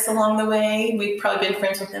inspired us along the way. We've probably been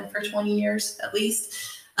friends with them for 20 years at least.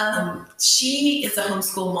 She is a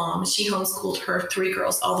homeschool mom. She homeschooled her 3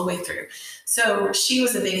 girls all the way through. So she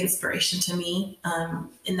was a big inspiration to me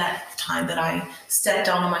in that time that I stepped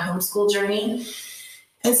on my homeschool journey.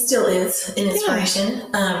 and still is an inspiration.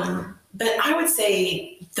 But I would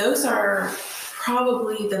say those are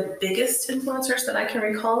probably the biggest influencers that I can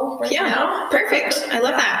recall right now. Perfect. I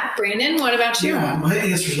love that. Brandon, what about you? Yeah, my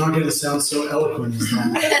answer is not going to sound so eloquent as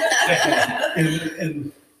that.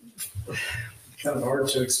 and kind of hard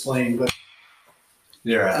to explain, but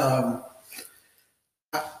Yeah.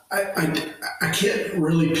 I can't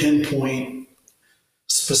really pinpoint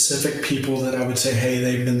specific people that I would say, hey,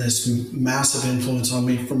 they've been this massive influence on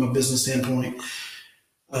me from a business standpoint,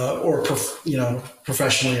 or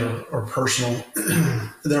professionally or personal.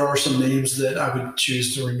 There are some names that I would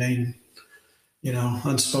choose to remain,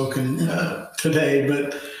 unspoken today.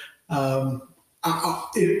 But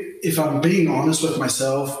if I'm being honest with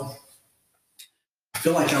myself, I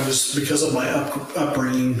feel like I was, because of my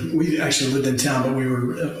upbringing, we actually lived in town, but we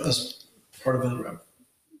were as part of a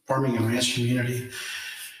farming and ranch community.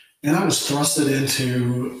 And I was thrusted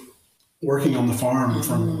into working on the farm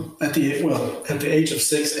from at the age of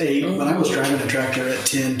 6, 8, but I was driving a tractor at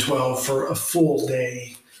 10, 12 for a full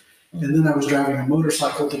day. And then I was driving a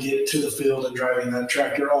motorcycle to get to the field and driving that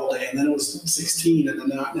tractor all day. And then it was 16, and then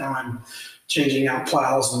now I'm changing out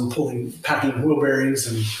plows and packing wheel bearings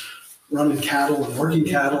and running cattle and working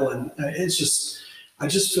cattle. And I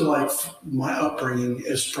just feel like my upbringing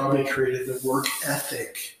has probably created the work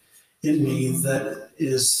ethic in me that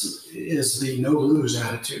is the no lose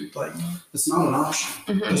attitude. Like, it's not an option.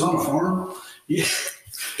 Because on a farm, you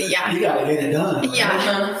got to get it done. Right?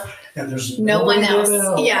 Yeah. And there's no one else.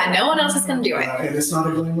 Yeah, no one else is going to do it. And it's not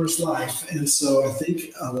a glamorous life. And so I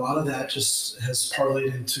think a lot of that just has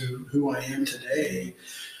parlayed into who I am today.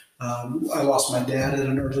 I lost my dad at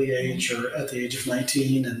an early age, or at the age of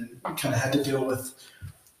 19, and kind of had to deal with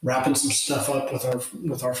wrapping some stuff up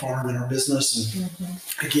with our farm and our business, and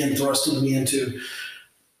again thrusting me into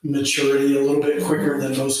maturity a little bit quicker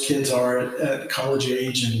than most kids are at college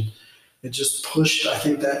age, and it just pushed, I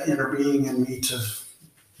think, that inner being in me to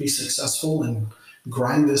be successful and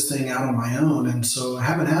grind this thing out on my own. And so I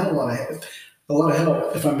haven't had a lot of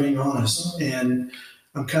help, if I'm being honest. And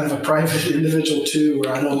I'm kind of a private individual too,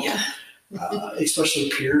 where I don't, especially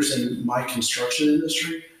peers in my construction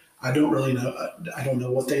industry, I don't really know. I don't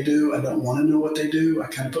know what they do. I don't want to know what they do. I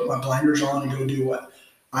kind of put my blinders on and go do what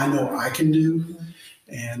I know I can do.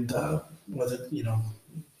 And whether,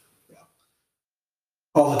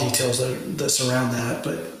 all the details that surround that.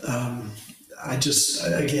 But I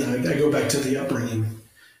go back to the upbringing.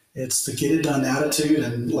 It's the get it done attitude.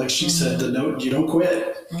 And like she said, you don't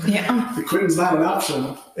quit. Yeah. The quitting's not an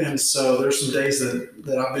option. And so there's some days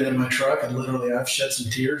that I've been in my truck and literally I've shed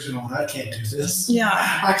some tears going, I can't do this. Yeah.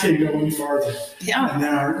 I can't go any farther. Yeah. And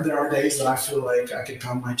there are days that I feel like I could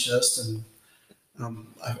pound my chest, and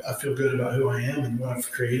I feel good about who I am and what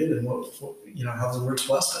I've created and what how the Lord's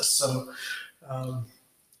blessed us. So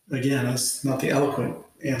again, that's not the eloquent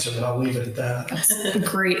answer, but I'll leave it at that. That's a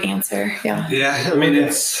great answer. Yeah. Yeah. I mean,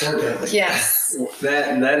 it's Yes.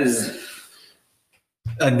 that is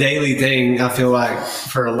a daily thing. I feel like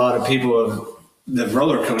for a lot of people of the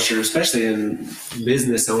roller coaster, especially in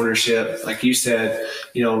business ownership, like you said,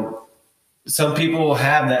 some people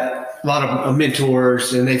have a lot of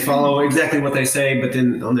mentors and they follow exactly what they say. But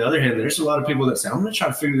then on the other hand, there's a lot of people that say, I'm going to try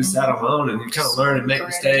to figure this out on my own, and you kind of learn and make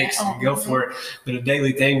mistakes and go for it. But a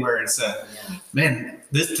daily thing where it's man,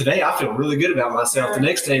 today I feel really good about myself. The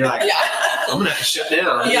next day you're like, I'm going to have to shut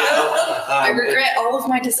down. I regret all of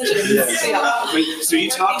my decisions. So you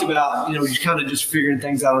talked about, you're kind of just figuring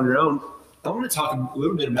things out on your own. I want to talk a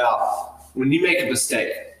little bit about when you make a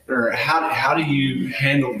mistake, or how do you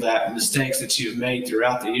handle that mistakes that you've made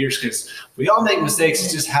throughout the years? Because we all make mistakes.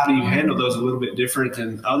 It's just how do you handle those a little bit different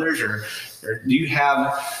than others, or do you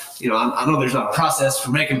have, I know there's not a process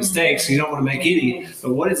for making mistakes. You don't want to make any,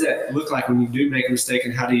 but what does that look like when you do make a mistake,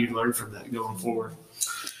 and how do you learn from that going forward?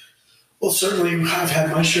 Well, certainly I've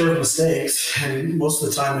had my share of mistakes, and most of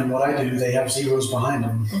the time in what I do, they have zeros behind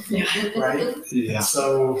them, right? Yeah.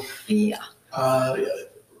 So,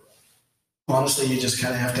 honestly, you just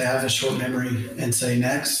kind of have to have a short memory and say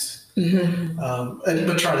next,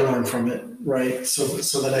 but try to learn from it, right? So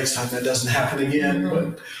the next time that doesn't happen again.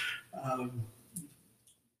 But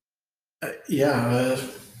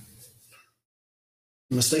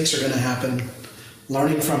mistakes are going to happen.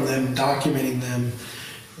 Learning from them, documenting them,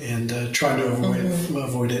 and trying to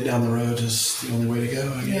avoid it down the road is the only way to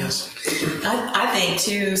go, I guess. I think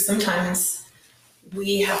too, sometimes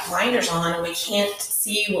we have blinders on and we can't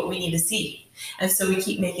see what we need to see. And so we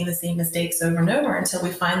keep making the same mistakes over and over until we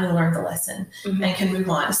finally learn the lesson and can move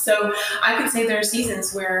on. So I could say there are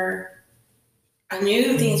seasons where I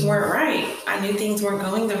knew things weren't right. I knew things weren't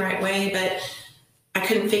going the right way, but I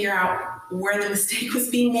couldn't figure out where the mistake was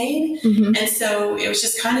being made. Mhm. And so it was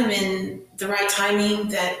just kind of in the right timing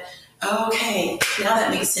that, oh, okay, now that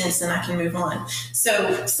makes sense and I can move on.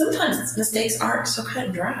 So sometimes mistakes aren't so cut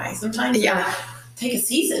and dry. Sometimes Yeah. they take a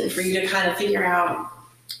season for you to kind of figure out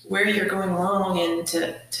where you're going wrong and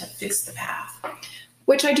to fix the path.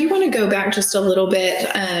 Which I do want to go back just a little bit.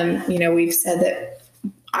 We've said that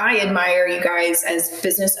I admire you guys as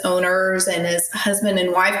business owners and as husband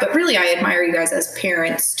and wife, but really I admire you guys as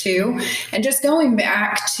parents too. And just going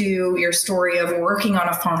back to your story of working on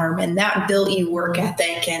a farm and that built you work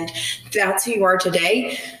ethic, and that's who you are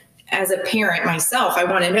today. As a parent myself, I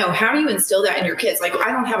want to know, how do you instill that in your kids? Like, I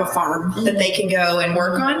don't have a farm that they can go and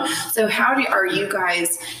work on. So are you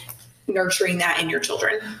guys nurturing that in your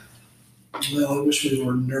children? Well, I wish we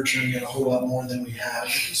were nurturing it a whole lot more than we have,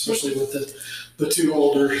 especially with the two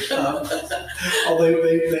older. Although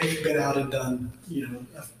they've been out and done,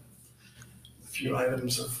 a few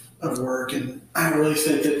items of work, and I really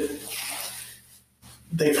think that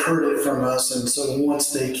they've heard it from us, and so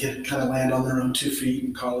once they can kind of land on their own 2 feet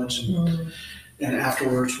in college, and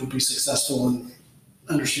afterwards will be successful and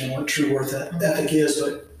understand what true worth ethic is.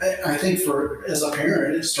 But I think as a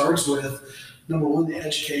parent, it starts with, number one, the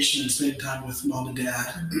education and spending time with mom and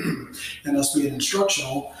dad, and us being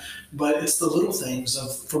instructional. But it's the little things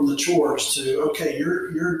from the chores to, okay,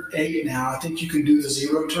 you're 8 now. I think you can do the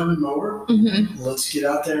 0-turn mower. Mm-hmm. Let's get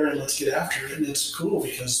out there and let's get after it. And it's cool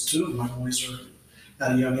because 2 of my boys are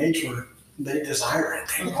at a young age where they desire it,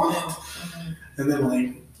 they want it. And then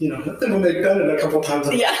when they've done it a couple of times,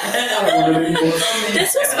 I don't want it anymore.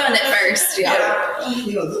 This was fun at first. Yeah.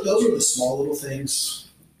 Those are the small little things,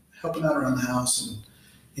 helping out around the house and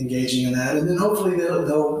engaging in that. And then hopefully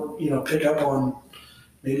they'll pick up on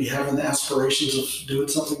maybe having the aspirations of doing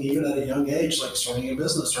something even at a young age, like starting a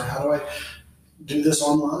business, or how do I do this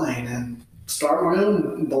online and start my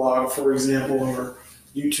own blog, for example, or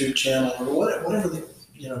YouTube channel, or whatever the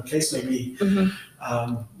case may be.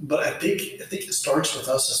 Mm-hmm. But I think it starts with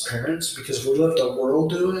us as parents, because if we let the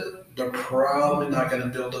world do it, they're probably not going to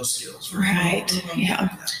build those skills. Right. Mm-hmm.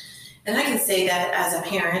 Yeah. And I can say that as a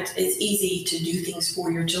parent, it's easy to do things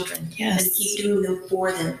for your children and to keep doing them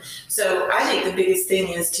for them. So I think the biggest thing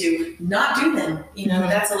is to not do them.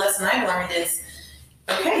 That's a lesson I've learned is,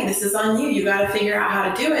 okay, this is on you. You got to figure out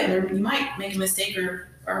how to do it. And you might make a mistake or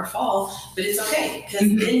fall, but it's okay, because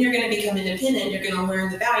then you're going to become independent. You're going to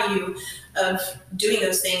learn the value of doing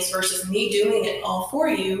those things versus me doing it all for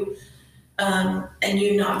you, and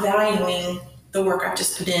you not valuing the work I've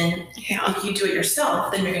just put in. Yeah. If you do it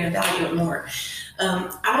yourself, then you're going to value it more.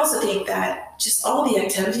 I also think that just all the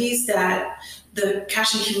activities that the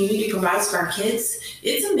Cashion community provides for our kids,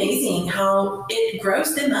 it's amazing how it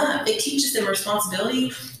grows them up. It teaches them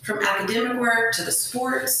responsibility, from academic work to the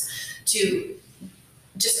sports to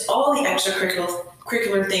just all the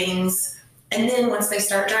extracurricular things. And then once they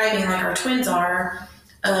start driving, like our twins are,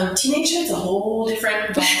 teenage is a whole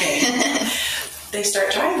different ballgame. They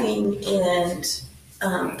start driving and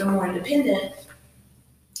they're more independent.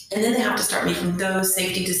 And then they have to start making those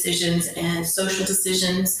safety decisions and social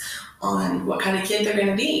decisions on what kind of kid they're going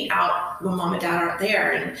to be out when mom and dad aren't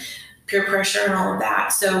there, and peer pressure and all of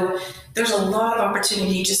that. So there's a lot of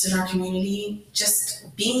opportunity just in our community,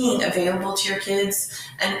 just being available to your kids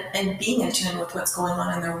and being in tune with what's going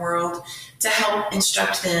on in their world to help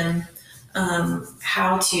instruct them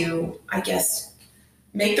how to, I guess,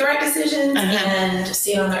 make the right decisions and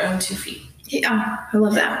stand on their own 2 feet. Yeah, I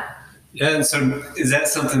love that. Yeah, and so is that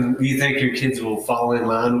something you think your kids will fall in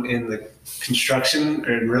line in the construction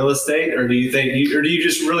or in real estate, or do you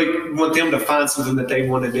just really want them to find something that they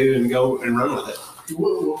want to do and go and run with it?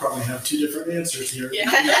 We'll probably have 2 different answers here.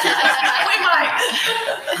 Yeah. We might.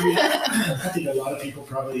 I think a lot of people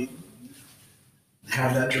probably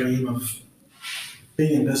have that dream of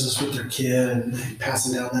being in business with their kid and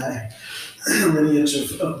passing down that lineage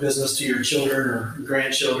of business to your children or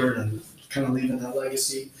grandchildren and kind of leaving that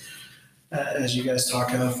legacy, as you guys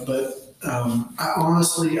talk of. But I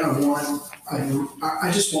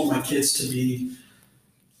just want my kids to be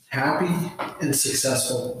happy and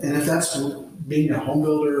successful. And if that's being a home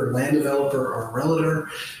builder or land developer or a realtor,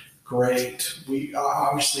 great. We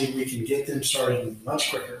can get them started much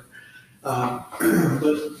quicker.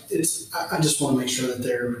 But I just want to make sure that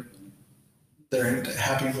they're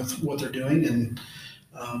happy with what they're doing. And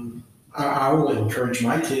I will encourage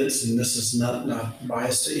my kids, and this is not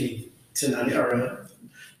biased to any 1090 or a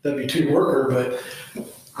W-2 worker, but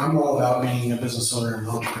I'm all about being a business owner and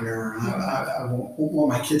entrepreneur. I want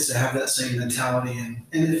my kids to have that same mentality. And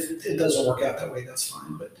if it doesn't work out that way, that's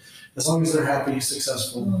fine. But as long as they're happy,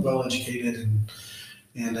 successful, well-educated,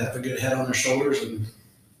 and have a good head on their shoulders, and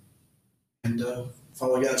and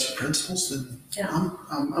follow God's principles, then Yeah.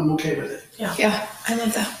 I'm okay with it. Yeah, I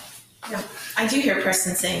love that. Yeah, I do hear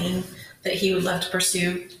Preston saying that he would love to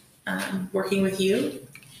pursue working with you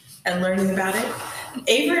and learning about it.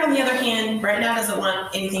 Avery, on the other hand, right now doesn't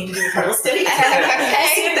want anything to do with real estate. We'll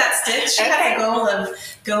see if that sticks. She has a goal of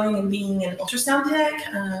going and being an ultrasound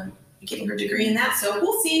tech, getting her degree in that. So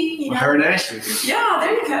we'll see. You know. Her and Ashley Yeah,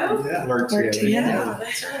 there you go. Yeah. work together. together. Yeah,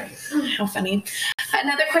 that's right. How funny.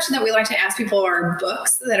 Another question that we like to ask people are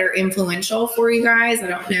books that are influential for you guys. I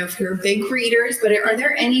don't know if you're big readers, but are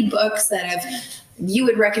there any books that you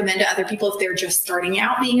would recommend to other people if they're just starting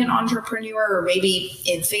out being an entrepreneur or maybe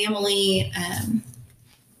in family?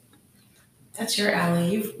 That's your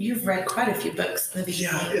alley. You've read quite a few books in the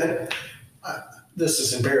beginning. Yeah, this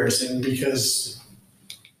is embarrassing because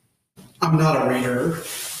I'm not a reader,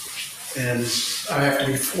 and I have to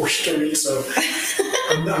be forced to read. So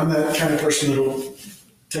I'm that kind of person that'll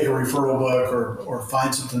take a referral book or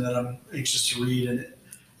find something that I'm anxious to read, and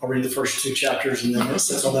I'll read the first 2 chapters, and then it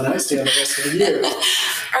sits on the nightstand the rest of the year.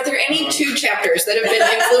 Are there any 2 chapters that have been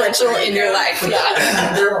influential in your life?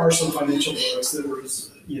 Yeah. There are some financial books that were,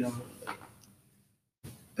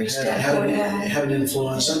 Rich Dad, Poor Dad. have an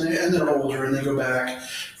influence, and they're older, and they go back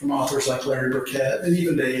from authors like Larry Burkett and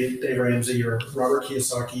even Dave Ramsey or Robert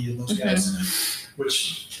Kiyosaki and those guys,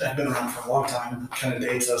 which have been around for a long time and kind of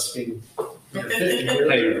dates us being 50.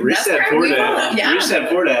 Hey, Rich That's Dad where Poor we Dad. want, yeah. Rich Dad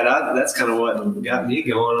Poor Dad. That's kind of what got me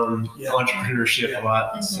going on Yeah. entrepreneurship a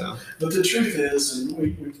lot. Mhm. So But the truth is, and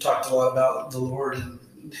we've talked a lot about the Lord and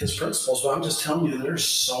his principles, but I'm just telling you, there's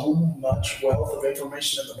so much wealth of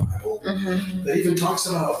information in the Bible Mm-hmm. that even talks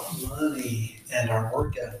about money and our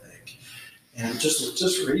work ethic. And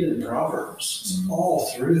just read in Proverbs. It's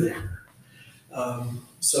all through there.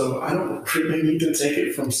 So I don't really need to take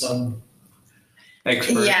it from some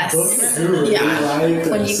expert. Yes. book guru, Yeah. right?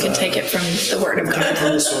 When you That's, can take it from the Word of from God.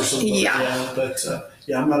 the source of the book, Yeah. But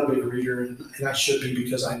I'm not a big reader, and I should be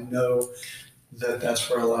because I know that's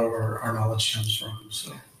where a lot of our knowledge comes from.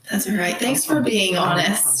 So That's all right. Thanks for being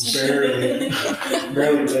honest. I'm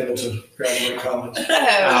barely was able to graduate college. Oh,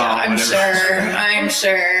 I'm whatever.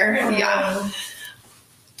 sure. Yeah.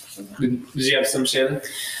 Did you have some, Shannon?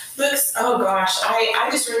 Books, oh gosh, I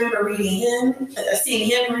just remember seeing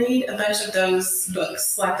him read a bunch of those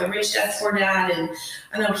books, like the Rich Dad Poor Dad, and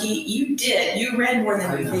I know you read more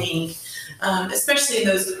than you think, especially in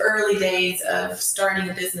those early days of starting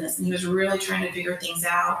a business, and he was really trying to figure things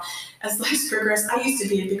out. As life progressed, I used to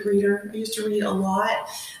be a big reader. I used to read a lot,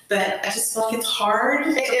 but I just feel like it's hard.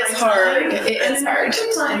 It is hard. It is hard.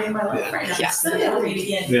 Good time in my life right now. Yeah. Someday I'll read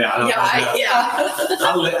again. Yeah. Yeah.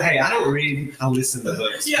 Hey, I don't read. I listen to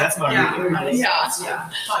books. Yeah. That's my Yeah. reading. Yeah.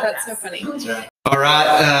 Podcasts. That's so funny. All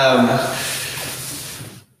right.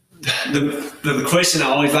 The question I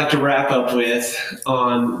always like to wrap up with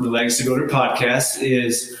on the Legacy Builder podcast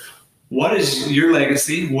is, what is your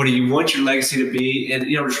legacy? What do you want your legacy to be? And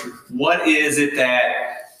what is it that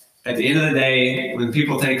at the end of the day, when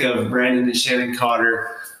people think of Brandon and Shannon Cotter,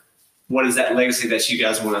 what is that legacy that you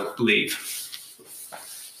guys want to leave?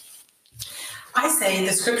 I say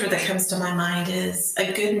the scripture that comes to my mind is,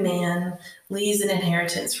 a good man leaves an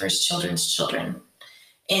inheritance for his children's children.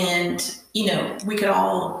 And, we could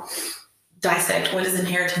all dissect what does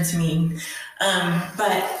inheritance mean.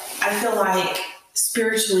 But I feel like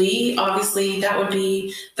spiritually, obviously, that would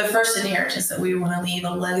be the first inheritance that we want to leave,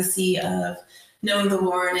 a legacy of knowing the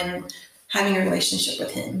Lord and having a relationship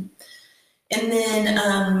with him. And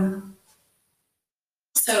then,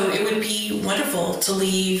 so it would be wonderful to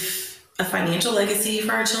leave a financial legacy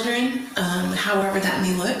for our children, however that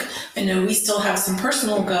may look. I know we still have some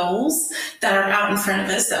personal goals that are out in front of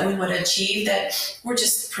us that we want to achieve, that we're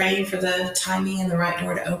just praying for the timing and the right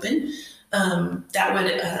door to open. That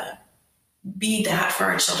would be that for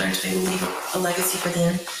our children, to be able to leave a legacy for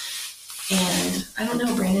them. And I don't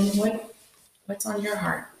know, Brandon, what's on your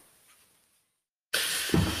heart?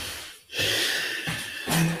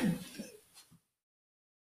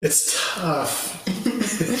 It's tough.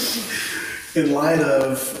 In light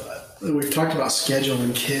of, we've talked about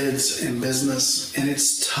scheduling kids and business, and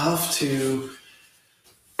it's tough to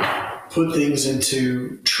put things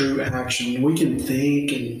into true action. We can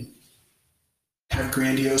think and have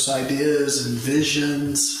grandiose ideas and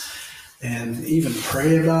visions and even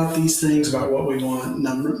pray about these things, about what we want.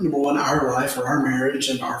 Number one, our life or our marriage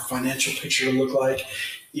and our financial picture to look like,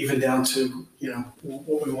 even down to,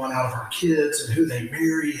 what we want out of our kids and who they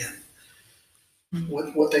marry and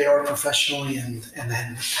what they are professionally and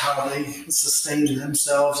then how they sustain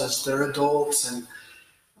themselves as they're adults. And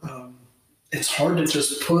it's hard to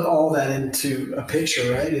just put all that into a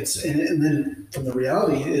picture, right? And then from the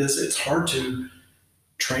reality is it's hard to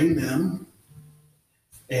train them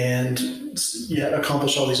and yet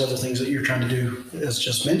accomplish all these other things that you're trying to do, as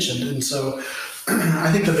just mentioned. And so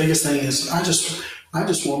I think the biggest thing is I just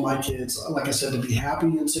want my kids, like I said, to be happy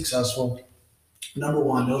and successful. Number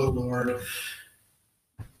one, know the Lord.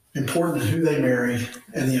 Important who they marry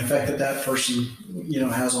and the effect that that person,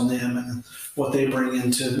 has on them and what they bring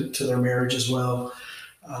into their marriage as well.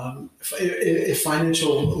 If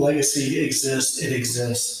financial legacy exists, it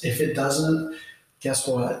exists. If it doesn't, guess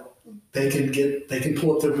what? They can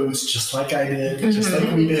pull up their boots just like I did, just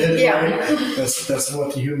like we did. Yeah. Right? That's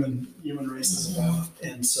what the human race is about.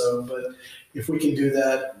 And so, but if we can do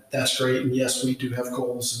that, that's great. And yes, we do have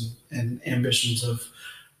goals and ambitions of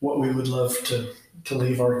what we would love to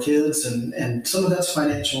leave our kids, and some of that's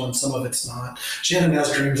financial and some of it's not. Shannon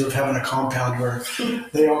has dreams of having a compound where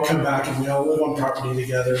they all come back and we all live on property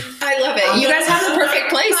together. I love it. You guys have the perfect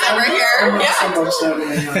place over here. I'm not so much that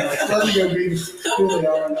way. I'm like, let me go be who they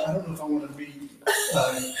are. And I don't know if I want to be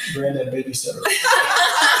granddad babysitter.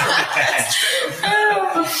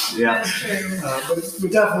 Yeah.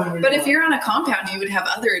 But definitely. But if you're on a compound, you would have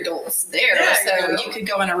other adults there, so you could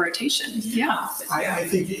go on a rotation. Yeah. I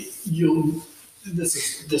think this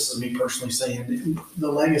is me personally saying,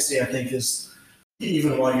 the legacy, I think, is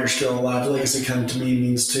even while you're still alive. Legacy kind of to me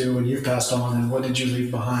means too, when you've passed on and what did you leave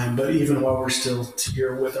behind. But even while we're still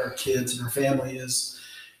here with our kids and our family is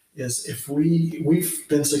if we've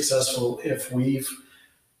been successful if we've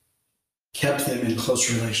kept them in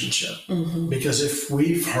close relationship. Because if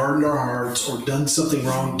we've hardened our hearts or done something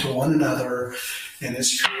wrong to one another and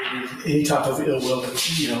it's created any type of ill will,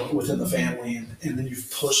 within the family, and then you've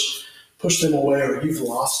pushed them away or you've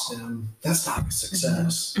lost them, that's not a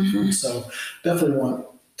success. So definitely want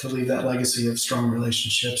to leave that legacy of strong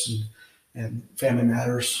relationships and family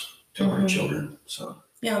matters to our children. So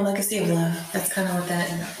yeah, a legacy of love. That's kind of what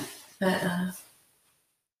that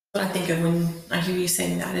what I think of when I hear you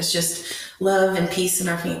saying that. It's just love and peace in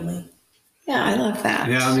our family. Yeah, I love that.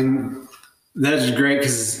 Yeah, I mean, that is great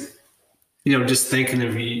because, just thinking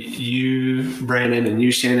of you, Brandon, and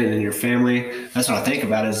you, Shannon, and your family, that's what I think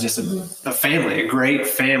about is just a family, a great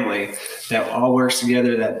family that all works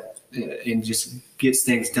together and just gets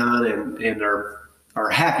things done and are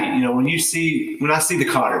happy. When I see the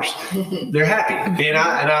Cotters, they're happy and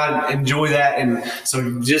I enjoy that. And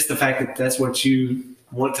so just the fact that that's what you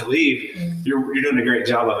want to leave, you're doing a great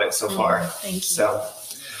job of it so far. Thank you.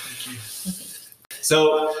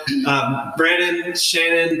 So, Brandon,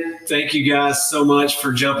 Shannon, thank you guys so much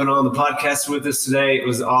for jumping on the podcast with us today. It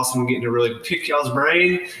was awesome getting to really pick y'all's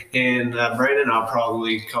brain. And Brandon, I'll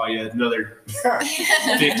probably call you another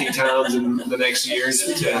 50 times in the next year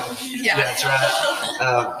that's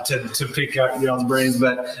right, to pick out y'all's brains.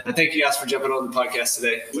 But I thank you guys for jumping on the podcast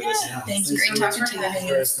today with us. Thank you. Great talking to you.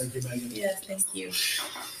 Chris, thank you, Megan. Yes, thank you.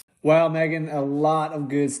 Well, Megan, a lot of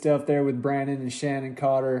good stuff there with Brandon and Shannon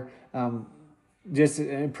Cotter. Just an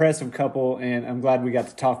impressive couple, and I'm glad we got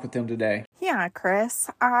to talk with them today. Yeah, Chris,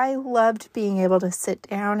 I loved being able to sit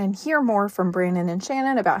down and hear more from Brandon and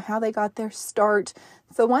Shannon about how they got their start.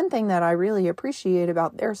 The one thing that I really appreciate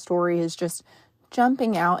about their story is just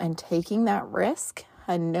jumping out and taking that risk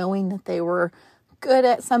and knowing that they were good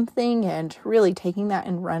at something and really taking that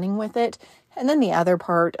and running with it. And then the other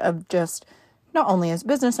part of just not only as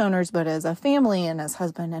business owners, but as a family and as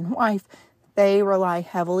husband and wife, they rely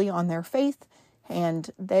heavily on their faith. And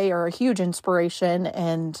they are a huge inspiration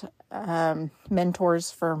and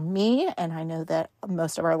mentors for me. And I know that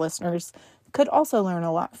most of our listeners could also learn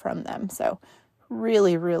a lot from them. So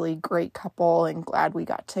really, really great couple and glad we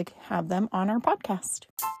got to have them on our podcast.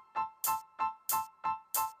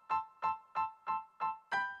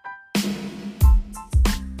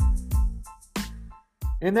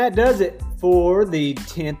 And that does it for the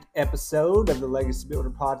 10th episode of the Legacy Builder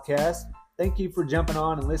podcast. Thank you for jumping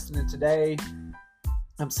on and listening today.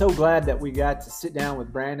 I'm so glad that we got to sit down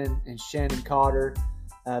with Brandon and Shannon Cotter.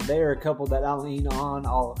 They are a couple that I lean on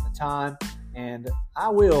all of the time, and I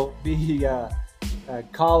will be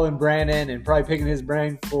calling Brandon and probably picking his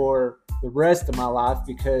brain for the rest of my life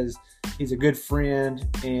because he's a good friend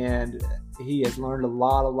and he has learned a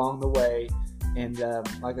lot along the way. And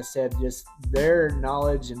like I said, just their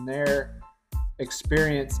knowledge and their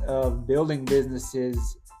experience of building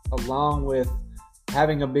businesses along with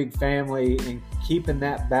having a big family and keeping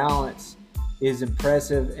that balance is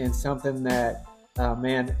impressive and something that,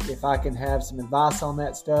 man, if I can have some advice on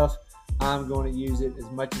that stuff, I'm going to use it as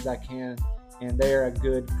much as I can. And they're a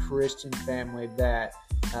good Christian family that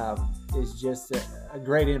is just a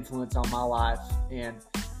great influence on my life. And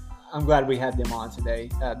I'm glad we had them on today.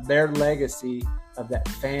 Their legacy of that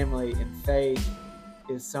family and faith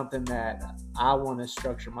is something that I want to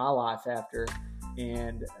structure my life after.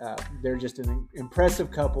 And they're just an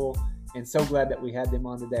impressive couple, and so glad that we had them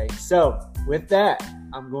on today. So with that,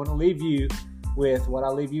 I'm going to leave you with what I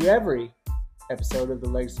leave you every episode of the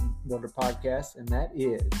Legacy Builder podcast, and that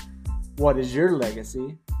is, what is your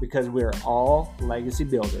legacy? Because we're all legacy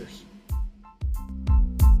builders.